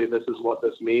 clearly, this is what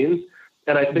this means.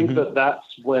 And I think that that's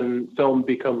when film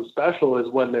becomes special, is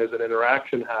when there's an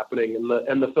interaction happening and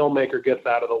the filmmaker gets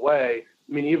out of the way.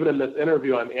 I mean, even in this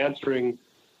interview, I'm answering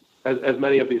as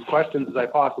many of these questions as I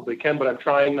possibly can, but I'm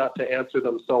trying not to answer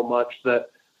them so much that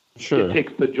it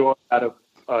takes the joy out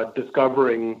of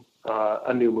discovering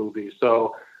a new movie.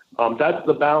 So that's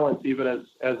the balance, even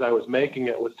as I was making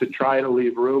it, was to try to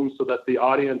leave room so that the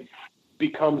audience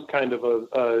becomes kind of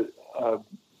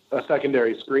a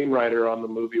secondary screenwriter on the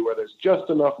movie, where there's just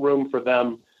enough room for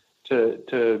them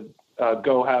to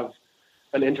go have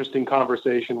an interesting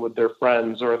conversation with their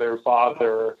friends or their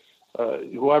father, or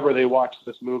whoever they watch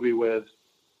this movie with.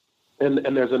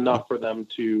 And there's enough for them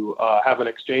to have an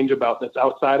exchange about that's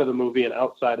outside of the movie and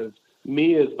outside of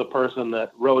me as the person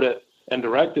that wrote it and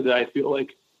directed it. I feel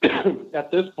like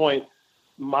at this point,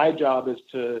 my job is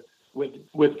to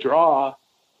withdraw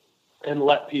and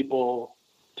let people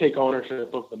take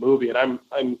ownership of the movie. And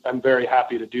I'm very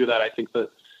happy to do that. I think that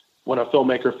when a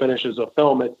filmmaker finishes a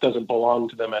film, it doesn't belong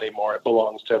to them anymore. It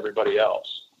belongs to everybody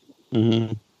else.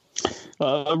 Mm-hmm.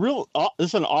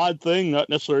 It's an odd thing, not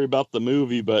necessarily about the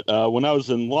movie, but when I was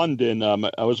in London,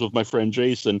 I was with my friend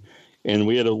Jason, and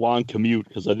we had a long commute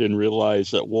because I didn't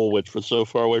realize that Woolwich was so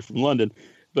far away from London.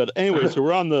 But anyway, so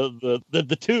we're on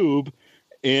the tube,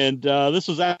 and this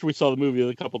was after we saw the movie,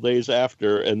 a couple days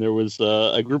after, and there was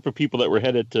a group of people that were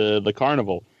headed to the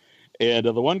carnival, and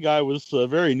the one guy was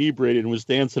very inebriated and was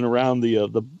dancing around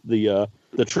the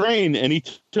train, and he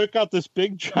took out this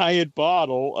big giant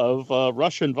bottle of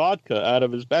Russian vodka out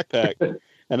of his backpack,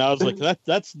 and I was like,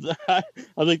 that's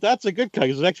a good kind,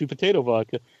 because it's actually potato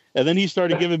vodka. And then he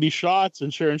started giving me shots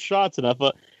and sharing shots, and I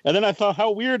thought,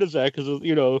 how weird is that? Because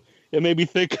it made me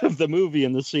think of the movie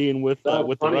and the scene with the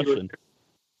Russian.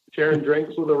 Sharing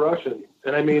drinks with a Russian.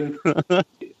 And I mean,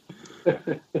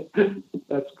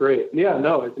 that's great. Yeah,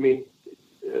 no, I mean,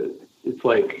 it's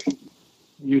like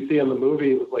you see in the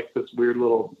movie, it was like this weird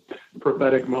little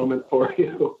prophetic moment for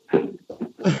you.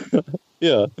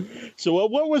 Yeah. So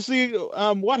what was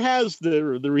what has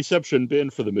the reception been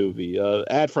for the movie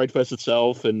at Fright Fest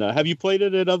itself? And have you played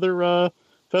it at other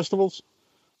festivals?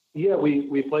 Yeah,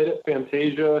 we played at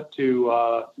Fantasia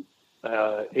to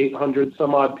 800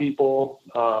 some odd people,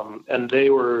 and they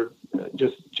were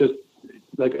just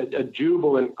like a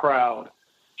jubilant crowd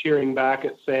cheering back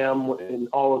at Sam in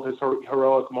all of his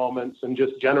heroic moments, and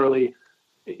just generally,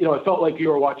 it felt like you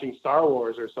were watching Star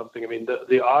Wars or something. I mean,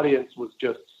 the audience was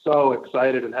just so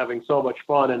excited and having so much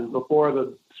fun. And before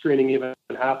the screening even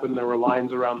happened, there were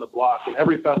lines around the block. And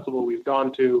every festival we've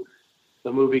gone to,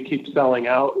 the movie keeps selling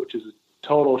out, which is a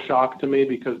total shock to me,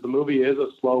 because the movie is a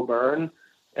slow burn,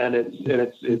 and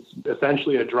it's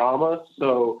essentially a drama.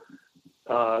 So,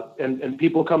 and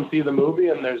people come see the movie,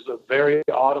 and there's a very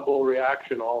audible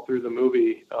reaction all through the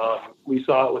movie. We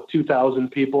saw it with 2,000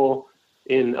 people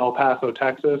in El Paso,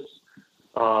 Texas.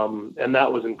 And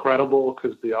that was incredible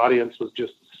because the audience was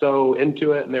just so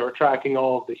into it, and they were tracking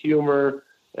all of the humor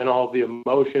and all of the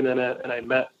emotion in it. And I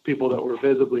met people that were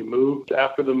visibly moved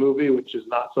after the movie, which is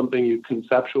not something you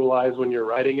conceptualize when you're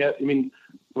writing it. I mean,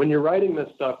 when you're writing this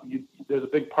stuff, there's a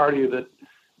big part of you that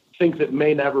thinks it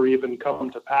may never even come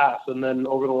to pass. And then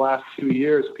over the last 2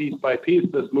 years, piece by piece,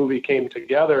 this movie came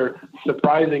together,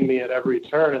 surprising me at every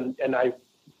turn. And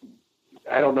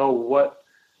I don't know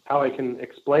how I can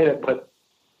explain it, but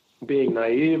being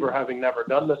naive or having never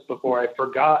done this before, I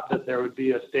forgot that there would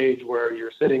be a stage where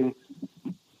you're sitting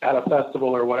at a festival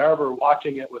or whatever,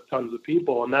 watching it with tons of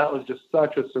people. And that was just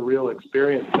such a surreal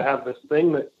experience to have this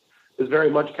thing that is very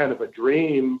much kind of a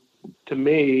dream to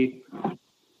me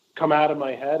come out of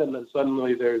my head. And then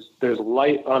suddenly there's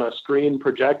light on a screen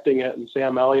projecting it, and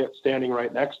Sam Elliott standing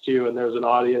right next to you, and there's an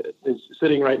audience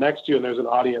sitting right next to you, and there's an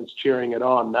audience cheering it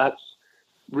on. That's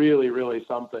really, really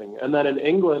something. And then in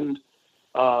England,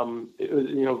 it was,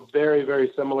 very,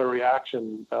 very similar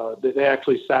reaction. They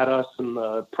actually sat us in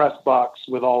the press box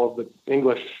with all of the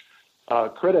English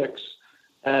critics,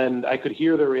 and I could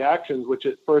hear their reactions, which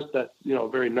at first that,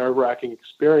 very nerve-wracking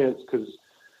experience, because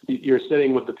you're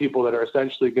sitting with the people that are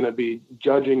essentially going to be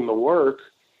judging the work.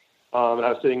 And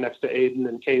I was sitting next to Aidan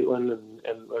and Caitlin, and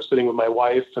I was sitting with my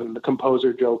wife and the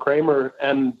composer, Joe Kramer,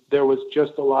 and there was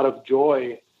just a lot of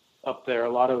joy up there, a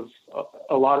lot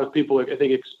of people, I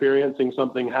think, experiencing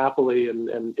something happily and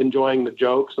enjoying the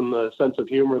jokes and the sense of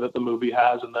humor that the movie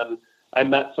has. And then I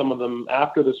met some of them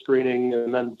after the screening,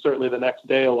 and then certainly the next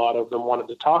day, a lot of them wanted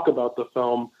to talk about the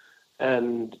film,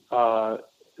 and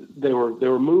they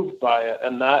were moved by it.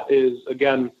 And that is,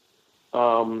 again,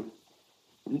 one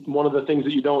of the things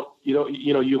that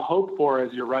you hope for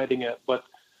as you're writing it, but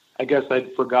I guess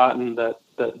I'd forgotten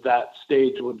that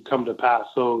stage would come to pass.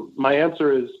 So my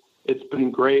answer is, it's been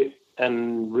great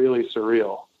and really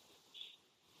surreal.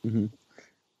 Mm-hmm.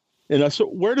 And so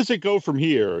where does it go from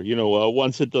here,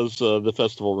 once it does the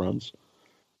festival runs?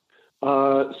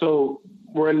 So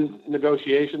we're in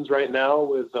negotiations right now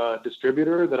with a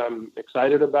distributor that I'm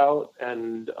excited about.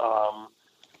 And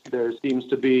there seems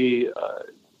to be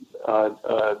there's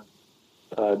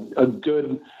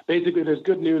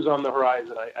good news on the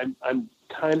horizon.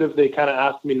 They kind of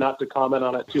asked me not to comment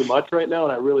on it too much right now,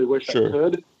 and I really wish I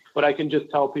could. But I can just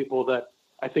tell people that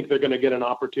I think they're going to get an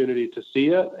opportunity to see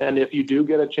it. And if you do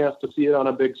get a chance to see it on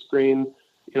a big screen,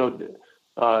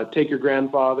 take your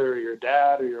grandfather or your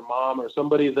dad or your mom or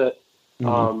somebody that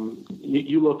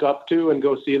you look up to and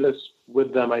go see this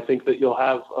with them. I think that you'll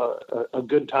have a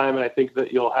good time, and I think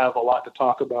that you'll have a lot to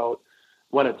talk about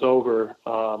when it's over.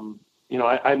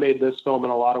 I made this film in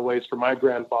a lot of ways for my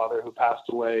grandfather, who passed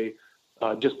away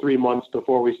just 3 months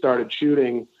before we started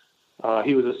shooting.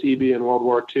 He was a CB in World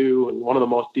War II and one of the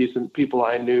most decent people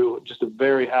I knew, just a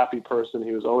very happy person.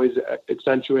 He was always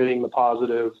accentuating the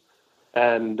positive.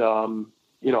 And,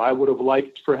 I would have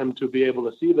liked for him to be able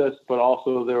to see this, but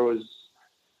also there was,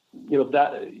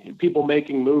 that people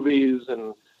making movies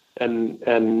and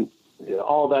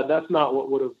all that, that's not what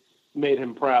would have made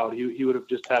him proud. He would have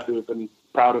just had to have been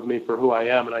proud of me for who I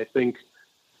am. And I think,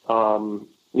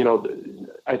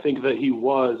 I think that he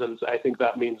was, and I think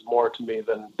that means more to me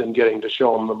than getting to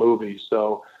show him the movie.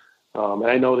 So, and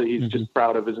I know that he's just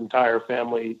proud of his entire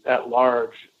family at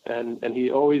large. And he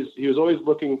was always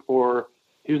looking for,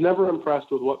 he was never impressed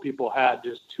with what people had,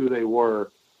 just who they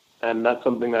were. And that's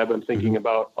something that I've been thinking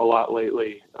about a lot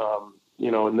lately.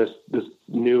 In this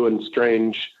new and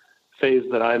strange phase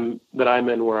that I'm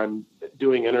in, where I'm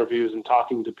doing interviews and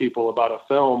talking to people about a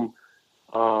film.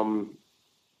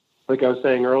 Like I was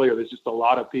saying earlier, there's just a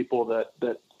lot of people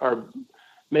that are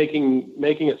making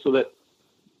it so that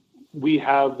we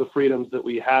have the freedoms that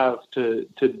we have to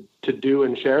do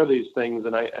and share these things.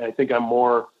 And I think I'm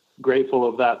more grateful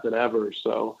of that than ever.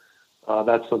 So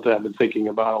that's something I've been thinking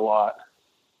about a lot.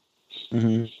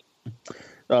 Mm-hmm.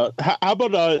 How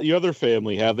about your other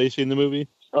family? Have they seen the movie?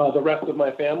 The rest of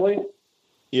my family?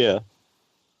 Yeah.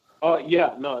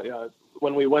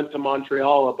 When we went to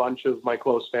Montreal, a bunch of my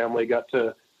close family got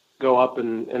to go up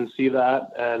and see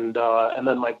that. And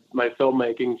then my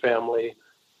filmmaking family,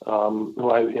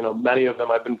 who many of them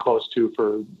I've been close to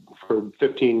for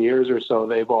 15 years or so,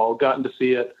 they've all gotten to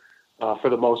see it for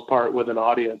the most part with an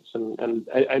audience. And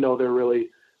I know they're really,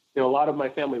 a lot of my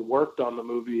family worked on the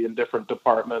movie in different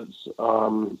departments.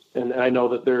 And I know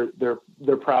that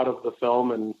they're proud of the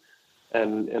film and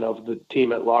of the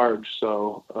team at large.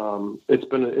 So it's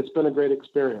been a great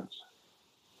experience.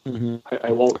 Mm-hmm.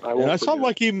 I won't. And I saw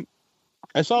Lucky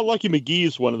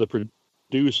McGee's one of the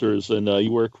producers, and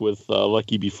you worked with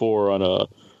Lucky before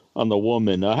on The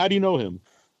Woman. How do you know him?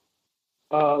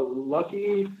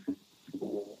 Lucky,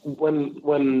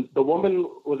 when The Woman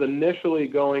was initially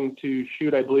going to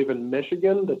shoot, I believe in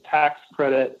Michigan, the tax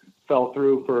credit fell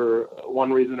through for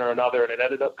one reason or another, and it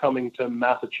ended up coming to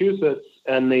Massachusetts,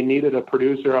 and they needed a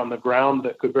producer on the ground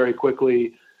that could very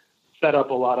quickly set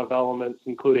up a lot of elements,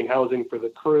 including housing for the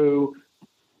crew,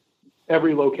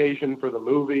 every location for the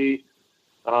movie,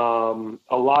 a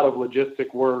lot of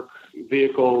logistic work,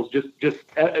 vehicles, just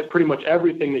pretty much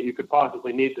everything that you could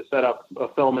possibly need to set up a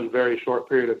film in a very short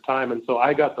period of time. And so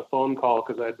I got the phone call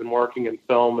because I had been working in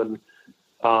film, and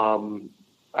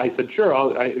I said, sure,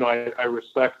 I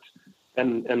respect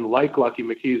and like Lucky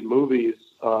McKee's movies.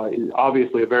 He's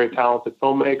obviously a very talented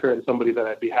filmmaker and somebody that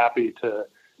I'd be happy to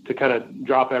kind of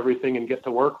drop everything and get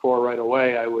to work for right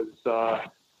away. I was,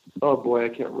 oh boy, I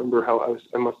can't remember how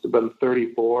I must have been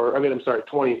 24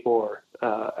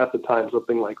 at the time,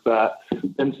 something like that.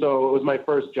 And so it was my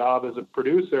first job as a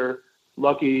producer.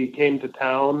 Lucky came to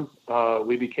town.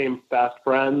 We became fast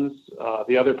friends.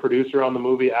 The other producer on the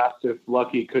movie asked if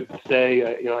Lucky could stay.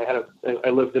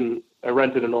 I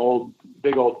rented an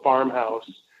big old farmhouse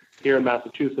here in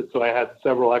Massachusetts, so I had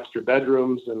several extra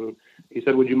bedrooms. And he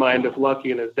said, "Would you mind if Lucky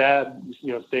and his dad,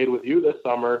 stayed with you this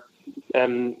summer?"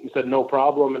 And he said, "No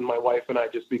problem." And my wife and I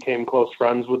just became close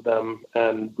friends with them.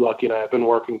 And Lucky and I have been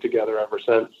working together ever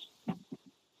since.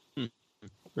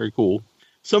 Very cool.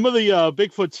 Some of the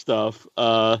Bigfoot stuff,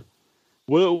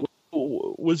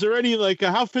 was there any,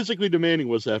 how physically demanding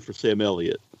was that for Sam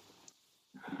Elliott?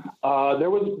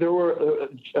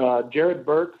 Jared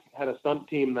Burke had a stunt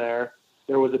team there.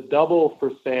 There was a double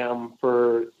for Sam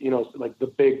for,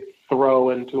 the big throw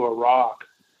into a rock.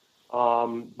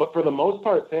 But for the most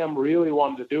part, Sam really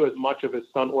wanted to do as much of his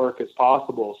stunt work as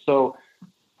possible. So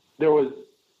there was,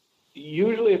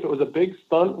 usually if it was a big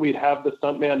stunt, we'd have the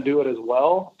stuntman do it as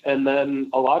well. And then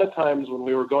a lot of times when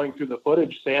we were going through the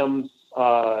footage, Sam's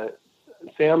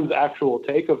actual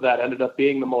take of that ended up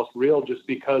being the most real, just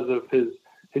because of his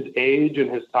age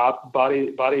and his top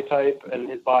body type and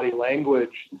his body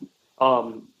language.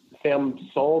 Sam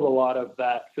sold a lot of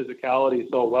that physicality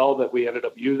so well that we ended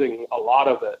up using a lot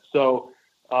of it. So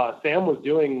Sam was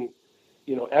doing,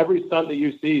 every stunt that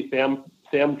you see, Sam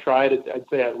tried, I'd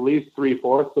say, at least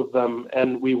 3/4 of them,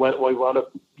 and we wound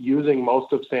up using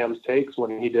most of Sam's takes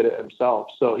when he did it himself.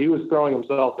 So he was throwing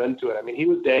himself into it. I mean, he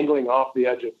was dangling off the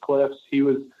edge of cliffs. He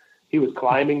was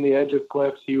climbing the edge of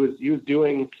cliffs. He was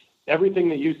doing everything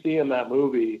that you see in that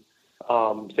movie.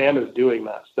 Sam is doing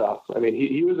that stuff. I mean,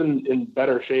 he was in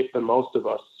better shape than most of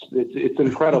us. It's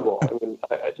incredible. I mean,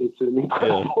 it's an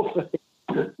incredible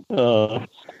thing.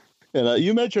 And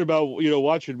you mentioned about,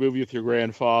 watching a movie with your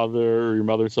grandfather or your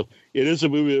mother and stuff. It is a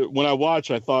movie. When I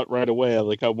watched, I thought right away,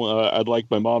 I'd like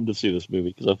my mom to see this movie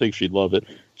because I think she'd love it.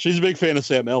 She's a big fan of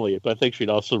Sam Elliott, but I think she'd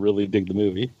also really dig the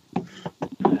movie.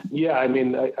 Yeah, I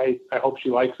mean, I hope she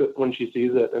likes it when she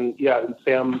sees it. And yeah,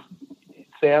 Sam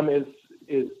is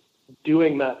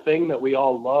doing that thing that we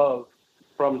all love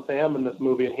from Sam in this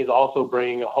movie, and he's also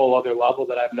bringing a whole other level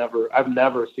that I've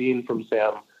never seen from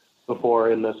Sam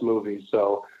before in this movie.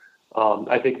 So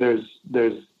I think there's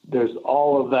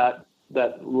all of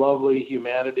that lovely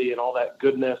humanity and all that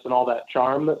goodness and all that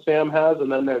charm that Sam has,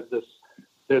 and then there's this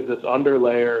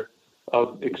underlayer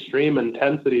of extreme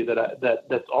intensity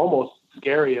that's almost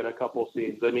scary in a couple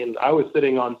scenes. I mean, I was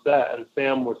sitting on set and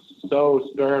Sam was so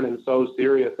stern and so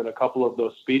serious in a couple of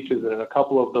those speeches and in a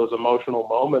couple of those emotional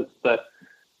moments that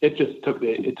it just took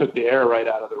the air right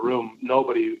out of the room.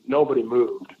 Nobody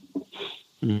moved.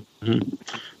 Mm-hmm.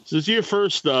 So this is your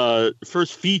first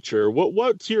feature.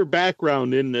 What's your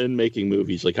background in making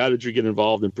movies? Like, how did you get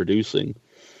involved in producing?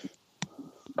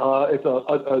 It's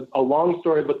a long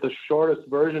story, but the shortest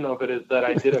version of it is that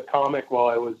I did a comic while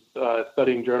I was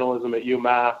studying journalism at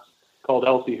UMass called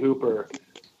Elsie Hooper.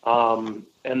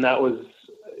 And that was,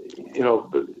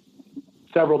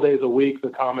 several days a week. The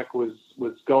comic was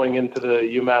going into the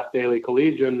UMass Daily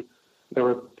Collegian. There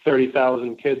were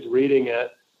 30,000 kids reading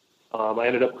it. I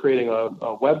ended up creating a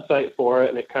website for it,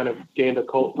 and it kind of gained a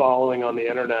cult following on the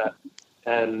internet.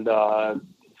 And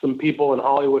some people in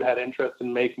Hollywood had interest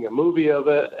in making a movie of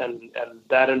it, and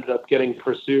that ended up getting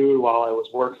pursued while I was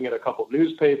working at a couple of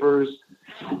newspapers.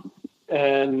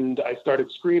 And I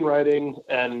started screenwriting,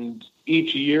 and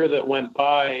each year that went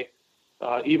by,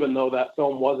 even though that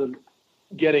film wasn't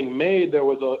getting made, there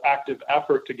was an active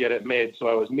effort to get it made. So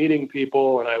I was meeting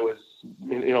people, and I was,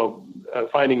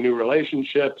 finding new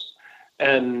relationships.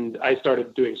 And I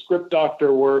started doing script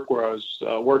doctor work where I was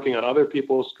working on other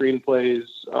people's screenplays.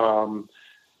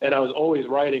 And I was always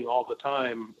writing all the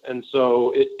time. And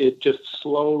so it just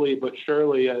slowly but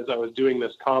surely, as I was doing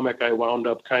this comic, I wound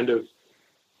up kind of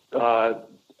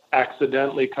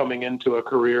accidentally coming into a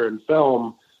career in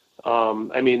film.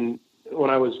 I mean, when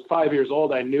I was 5 years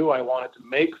old, I knew I wanted to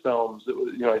make films. It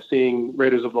was, seeing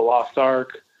Raiders of the Lost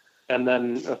Ark, and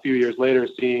then a few years later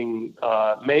seeing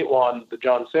Matewan, the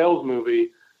John Sayles movie.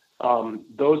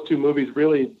 Those two movies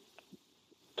really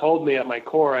told me at my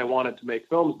core I wanted to make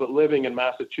films, but living in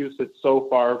Massachusetts so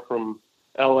far from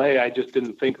LA, I just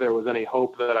didn't think there was any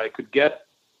hope that I could get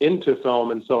into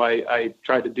film. And so I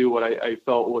tried to do what I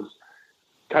felt was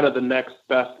kind of the next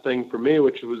best thing for me,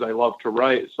 which was I love to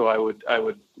write. So I would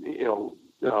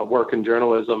work in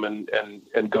journalism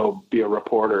and go be a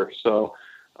reporter. So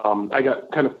I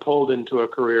got kind of pulled into a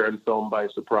career in film by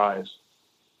surprise.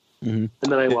 Mm-hmm.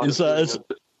 And then I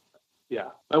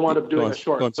wound up doing a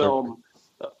short film.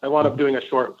 I wound up doing a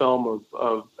short film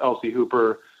of Elsie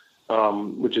Hooper,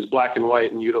 which is black and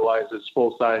white and utilizes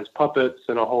full-size puppets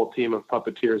and a whole team of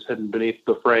puppeteers hidden beneath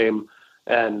the frame.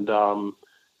 And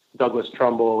Douglas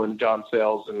Trumbull and John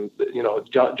Sayles, and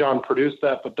John produced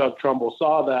that, but Doug Trumbull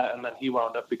saw that, and then he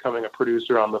wound up becoming a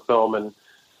producer on the film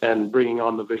and bringing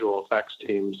on the visual effects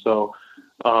team. So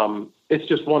it's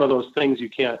just one of those things you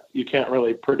can't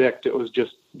really predict. It was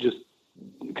just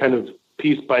kind of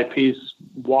piece by piece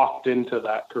walked into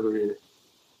that career.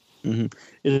 Mm-hmm.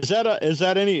 Is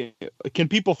that any? Can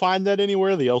people find that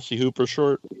anywhere? The Elsie Hooper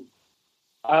short.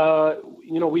 We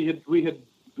had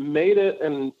made it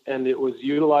and it was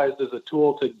utilized as a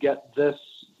tool to get this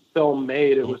film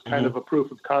made. It was kind of a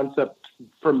proof of concept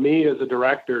for me as a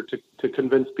director to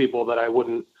convince people that I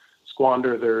wouldn't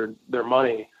squander their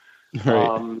money.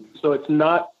 Right. So it's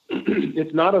not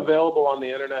available on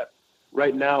the internet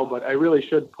right now, but I really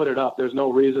should put it up. There's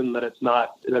no reason that it's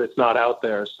not out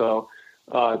there. So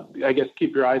I guess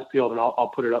keep your eyes peeled, and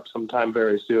I'll put it up sometime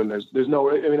very soon. There's no,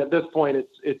 I mean, at this point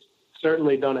it's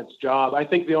certainly done its job. I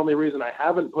think the only reason I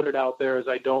haven't put it out there is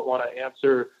I don't want to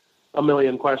answer a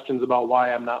million questions about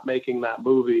why I'm not making that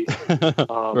movie.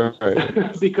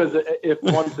 Because if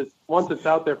once it's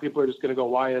out there, people are just going to go,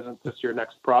 why isn't this your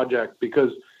next project?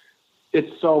 Because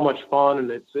it's so much fun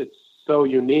and it's so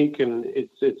unique, and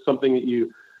it's something that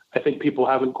I think people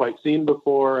haven't quite seen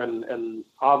before. And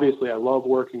obviously I love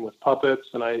working with puppets,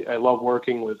 and I love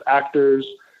working with actors,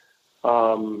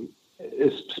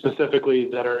 specifically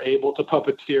that are able to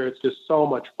puppeteer. It's just so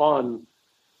much fun.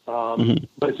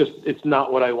 But it's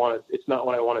not what I want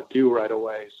to do right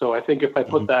away. So I think if I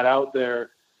put that out there,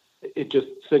 it just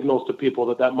signals to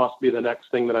people that must be the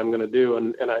next thing that I'm going to do.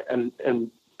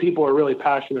 And people are really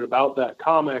passionate about that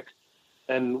comic.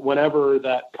 And whenever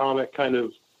that comic kind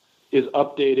of is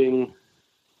updating,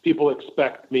 people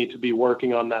expect me to be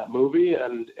working on that movie.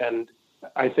 And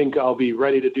I think I'll be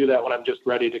ready to do that when I'm just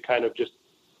ready to kind of just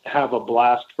have a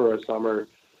blast for a summer.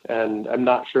 And I'm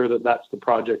not sure that that's the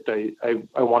project I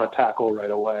want to tackle right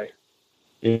away.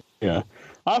 Yeah.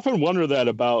 I often wonder that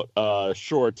about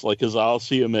shorts, like, because I'll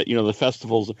see them at, the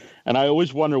festivals, and I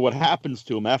always wonder what happens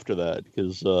to them after that,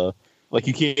 because like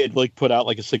you can't like put out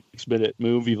like a 6-minute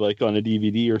movie like on a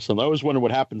DVD or something. I always wonder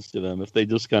what happens to them, if they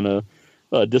just kind of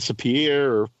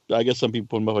disappear, or I guess some people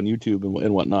put them up on YouTube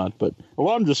and whatnot, but a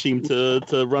lot of them just seem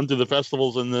to run through the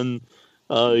festivals and then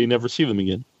you never see them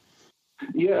again.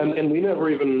 Yeah, and we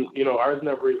never even, ours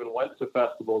never even went to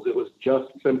festivals. It was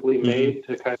just simply made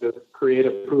to kind of create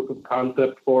a proof of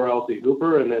concept for Elsie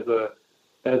Hooper, and as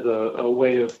a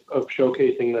way of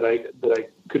showcasing that I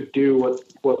could do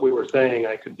what we were saying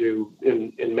I could do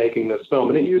in making this film.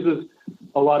 And it uses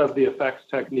a lot of the effects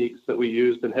techniques that we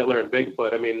used in Hitler and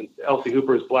Bigfoot. I mean, Elsie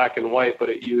Hooper is black and white, but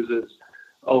it uses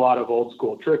a lot of old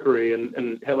school trickery,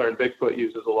 and Hitler and Bigfoot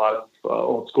uses a lot of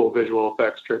old school visual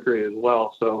effects trickery as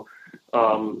well. So,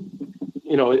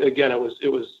 again, it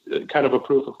was kind of a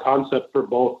proof of concept for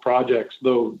both projects,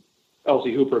 though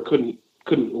Elsie Hooper couldn't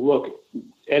look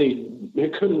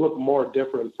more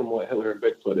different from what Hitler and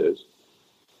Bigfoot is.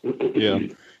 Yeah.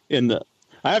 And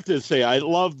I have to say, I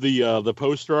love the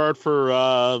poster art for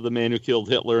The Man Who Killed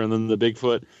Hitler and then the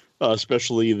Bigfoot,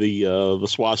 especially the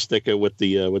swastika with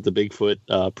the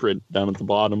Bigfoot print down at the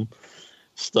bottom.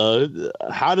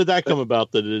 How did that come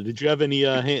about? Did you have any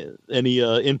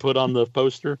input on the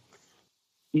poster?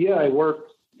 Yeah, I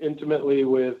worked intimately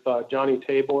with Johnny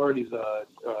Tabor. He's a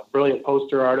brilliant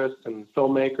poster artist and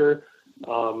filmmaker. I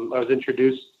was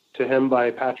introduced to him by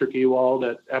Patrick Ewald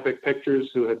at Epic Pictures,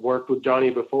 who had worked with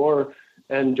Johnny before.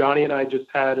 And Johnny and I just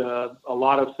had a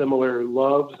lot of similar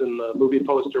loves in the movie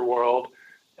poster world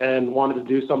and wanted to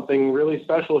do something really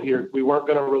special here. We weren't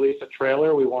going to release a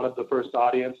trailer. We wanted the first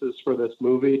audiences for this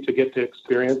movie to get to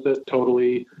experience it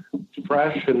totally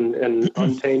fresh and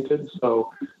untainted.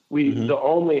 So the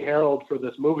only herald for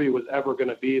this movie was ever going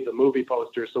to be the movie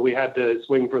poster. So we had to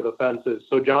swing for the fences.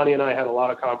 So Johnny and I had a lot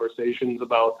of conversations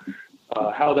about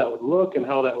how that would look and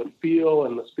how that would feel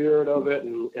and the spirit of it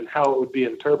and how it would be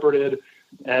interpreted.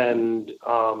 And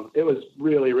it was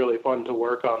really, really fun to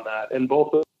work on that. And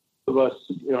both of us,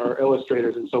 are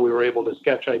illustrators, and so we were able to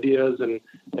sketch ideas and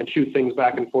shoot things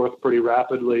back and forth pretty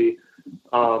rapidly.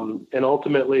 And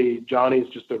ultimately, Johnny's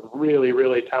just a really,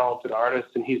 really talented artist,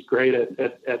 and he's great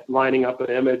at lining up an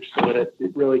image so that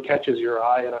it really catches your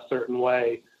eye in a certain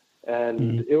way.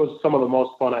 And it was some of the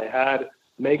most fun I had.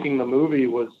 Making the movie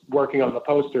was working on the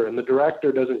poster, and the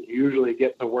director doesn't usually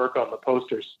get to work on the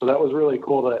posters. So that was really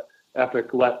cool that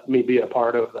Epic let me be a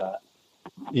part of that.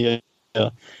 Yeah.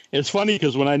 It's funny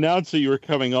because when I announced that you were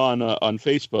coming on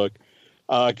Facebook,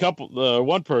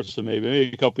 one person,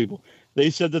 maybe a couple people, they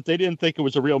said that they didn't think it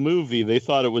was a real movie. They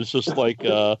thought it was just like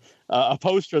a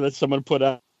poster that someone put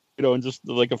out, and just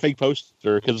like a fake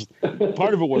poster, because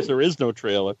part of it was there is no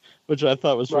trailer, which I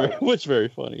thought was very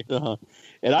funny.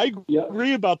 And I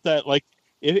agree about that. Like,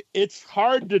 it's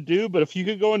hard to do, but if you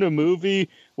could go into a movie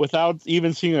without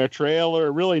even seeing a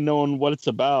trailer, really knowing what it's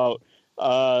about,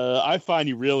 I find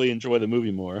you really enjoy the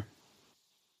movie more.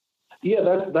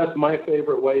 Yeah, that's my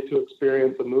favorite way to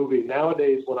experience a movie.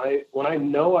 Nowadays, when I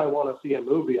know I want to see a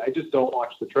movie, I just don't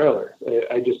watch the trailer.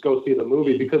 I just go see the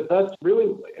movie, because that's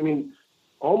really, I mean,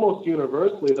 almost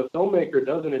universally, the filmmaker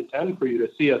doesn't intend for you to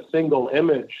see a single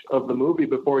image of the movie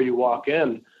before you walk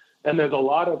in. And there's a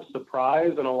lot of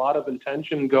surprise and a lot of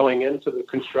intention going into the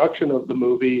construction of the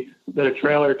movie that a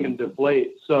trailer can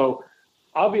deflate. So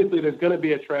obviously there's going to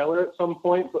be a trailer at some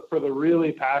point, but for the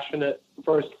really passionate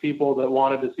first people that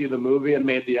wanted to see the movie and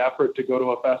made the effort to go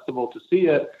to a festival to see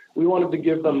it, we wanted to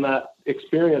give them that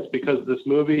experience, because this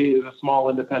movie is a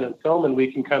small independent film and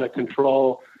we can kind of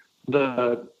control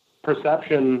the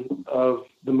perception of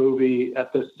the movie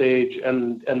at this stage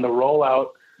and the rollout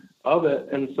of it.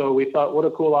 And so we thought, what a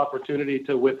cool opportunity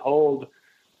to withhold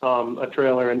a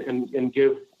trailer and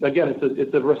give, again,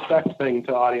 it's a respect thing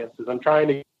to audiences. I'm trying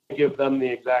to give them the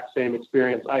exact same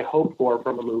experience I hope for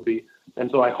from a movie.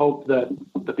 And so I hope that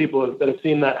the people that have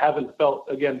seen that haven't felt,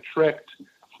 again, tricked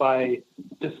by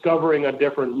discovering a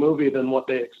different movie than what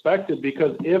they expected,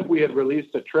 because if we had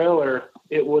released a trailer,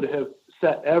 it would have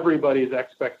set everybody's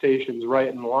expectations right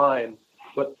in line.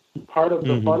 But part of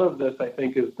the fun of this, I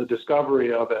think, is the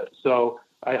discovery of it. So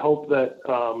I hope that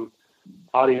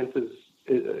audiences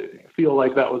feel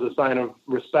like that was a sign of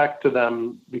respect to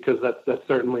them, because that's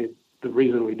certainly the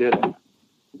reason we did it.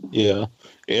 Yeah.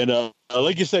 And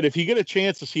like you said, if you get a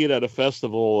chance to see it at a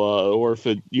festival, or if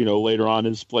it, later on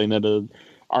is playing at an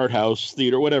art house,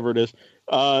 theater, whatever it is,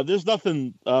 there's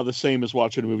nothing the same as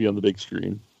watching a movie on the big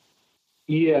screen.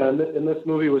 Yeah, and this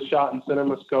movie was shot in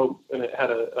CinemaScope, and it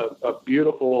had a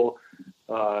beautiful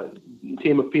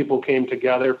team of people came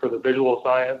together for the visual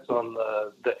science on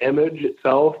the image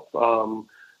itself.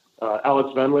 Alex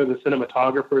Venler, the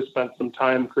cinematographer, spent some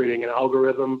time creating an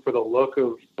algorithm for the look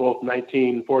of both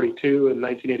 1942 and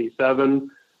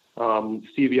 1987.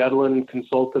 Steve Yedlin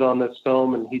consulted on this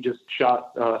film, and he just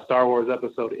shot Star Wars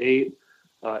Episode 8.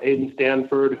 Aidan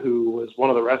Stanford, who was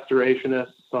one of the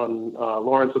restorationists on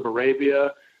Lawrence of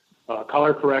Arabia,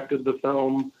 color corrected the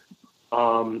film,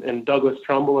 and Douglas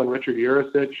Trumbull and Richard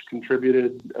Urasich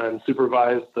contributed and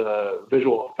supervised the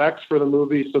visual effects for the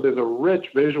movie. So there's a rich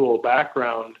visual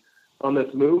background on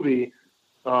this movie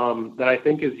that I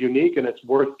think is unique, and it's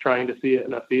worth trying to see it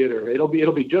in a theater. It'll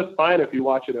be just fine if you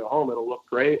watch it at home. It'll look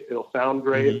great. It'll sound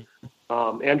great.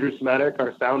 Andrew Smetic,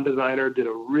 our sound designer, did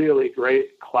a really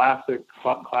great classic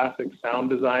sound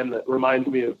design that reminds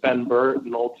me of Ben Burtt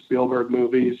and old Spielberg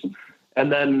movies.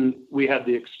 And then we had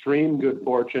the extreme good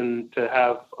fortune to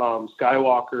have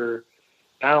Skywalker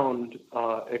Sound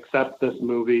accept this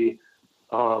movie,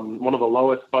 one of the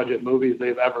lowest budget movies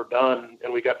they've ever done,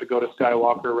 and we got to go to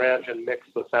Skywalker Ranch and mix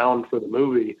the sound for the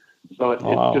movie. So it's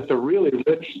just a really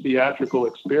rich theatrical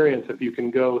experience if you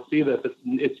can go see this.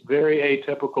 It's very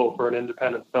atypical for an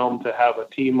independent film to have a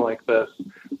team like this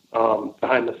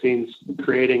behind the scenes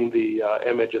creating the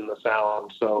image and the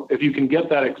sound. So if you can get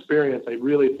that experience, I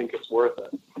really think it's worth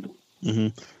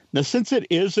it. Now, since it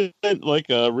isn't like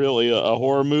really a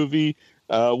horror movie,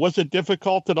 was it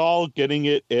difficult at all getting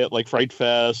it at like Fright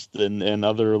Fest and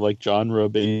other like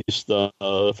genre-based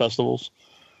festivals?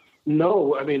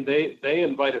 No, I mean they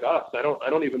invited us. I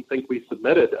don't even think we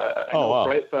submitted. I know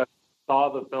Fright Fest saw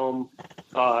the film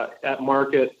at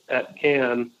Market at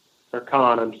Cannes.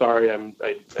 I'm sorry, I'm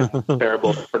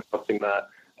terrible at pronouncing that.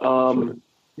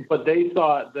 But they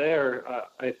saw it there.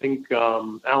 I think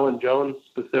Alan Jones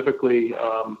specifically.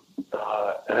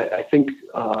 I think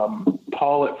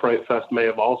Paul at Fright Fest may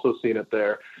have also seen it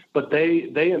there. But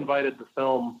they invited the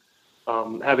film,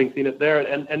 having seen it there,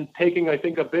 and taking, I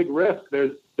think, a big risk.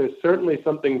 There's certainly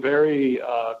something very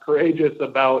courageous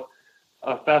about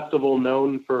a festival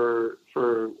known for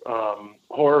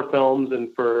horror films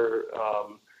and for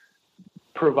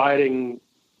providing,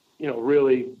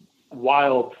 really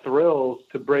wild thrills,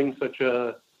 to bring such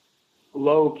a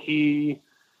low key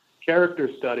character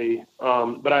study.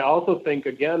 But I also think,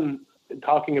 again,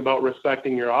 talking about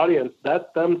respecting your audience, that's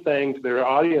them saying to their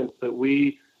audience that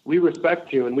we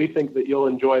respect you and we think that you'll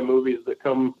enjoy movies that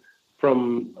come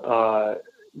from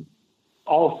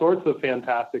all sorts of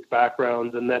fantastic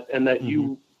backgrounds, and that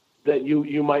you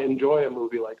might enjoy a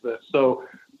movie like this. So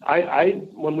I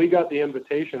when we got the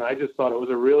invitation, I just thought it was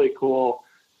a really cool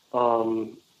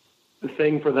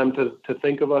thing for them to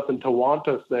think of us and to want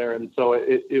us there. And so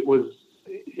it was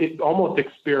almost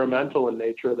experimental in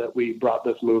nature that we brought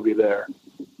this movie there.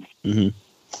 Mm-hmm.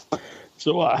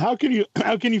 So how can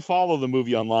you follow the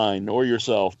movie online or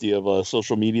yourself? Do you have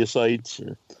social media sites?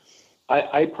 Or?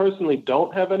 I personally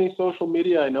don't have any social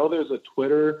media. I know there's a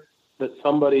Twitter that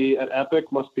somebody at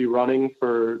Epic must be running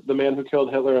for The Man Who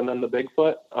Killed Hitler and Then the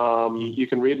Bigfoot. You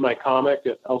can read my comic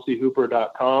at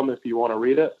lchooper.com if you want to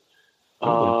read it.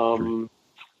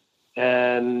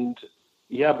 And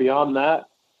yeah, beyond that,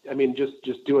 I mean, just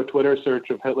do a Twitter search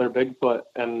of Hitler Bigfoot,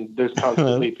 and there's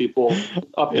constantly people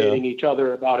updating each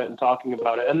other about it and talking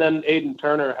about it. And then Aidan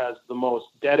Turner has the most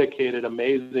dedicated,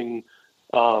 amazing,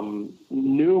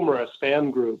 numerous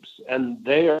fan groups, and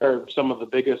they are some of the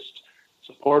biggest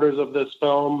supporters of this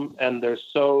film, and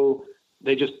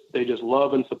they just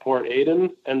love and support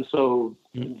Aidan, and so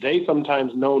they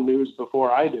sometimes know news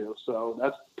before I do, so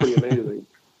that's pretty amazing.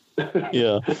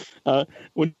 Yeah.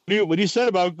 When you said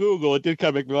about Google, it did kind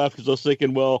of make me laugh because I was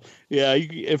thinking, well, yeah,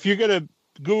 if you're going to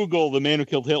Google The Man Who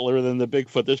Killed Hitler and Then the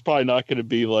Bigfoot, there's probably not going to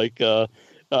be like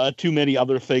too many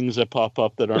other things that pop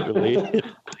up that aren't related.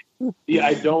 Yeah,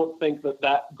 I don't think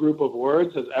that group of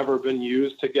words has ever been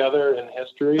used together in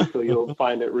history, so you'll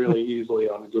find it really easily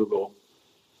on Google.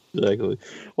 Exactly.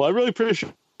 Well, I really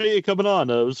appreciate you coming on.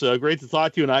 It was great to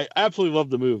talk to you, and I absolutely loved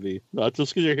the movie. Not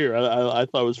just because you're here. I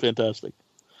thought it was fantastic.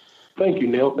 Thank you,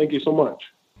 Neil. Thank you so much.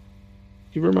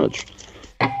 Thank you very much.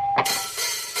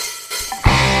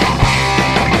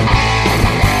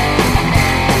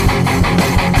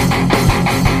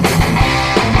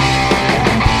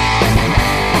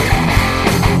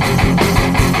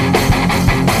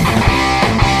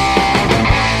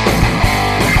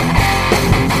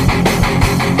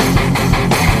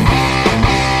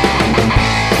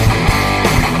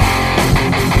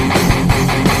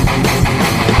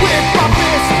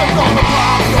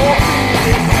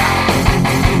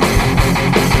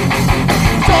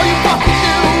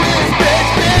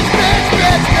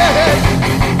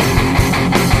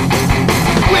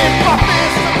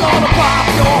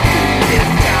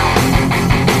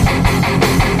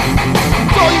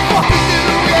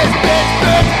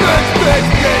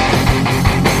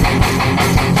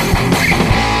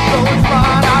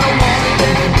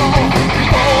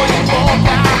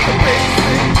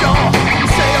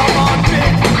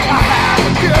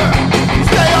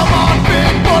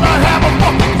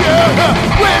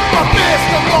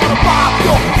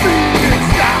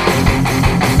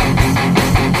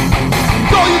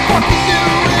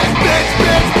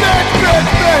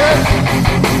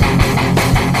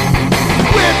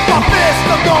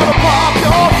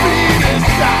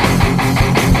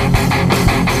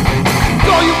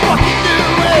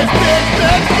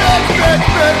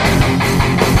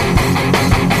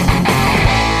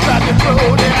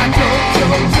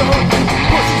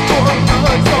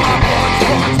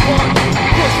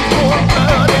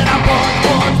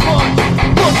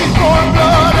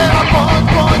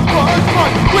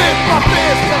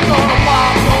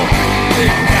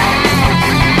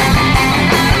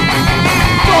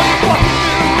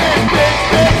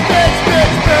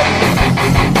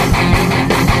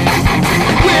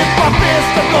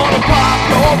 I'm gonna pop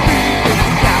your feet.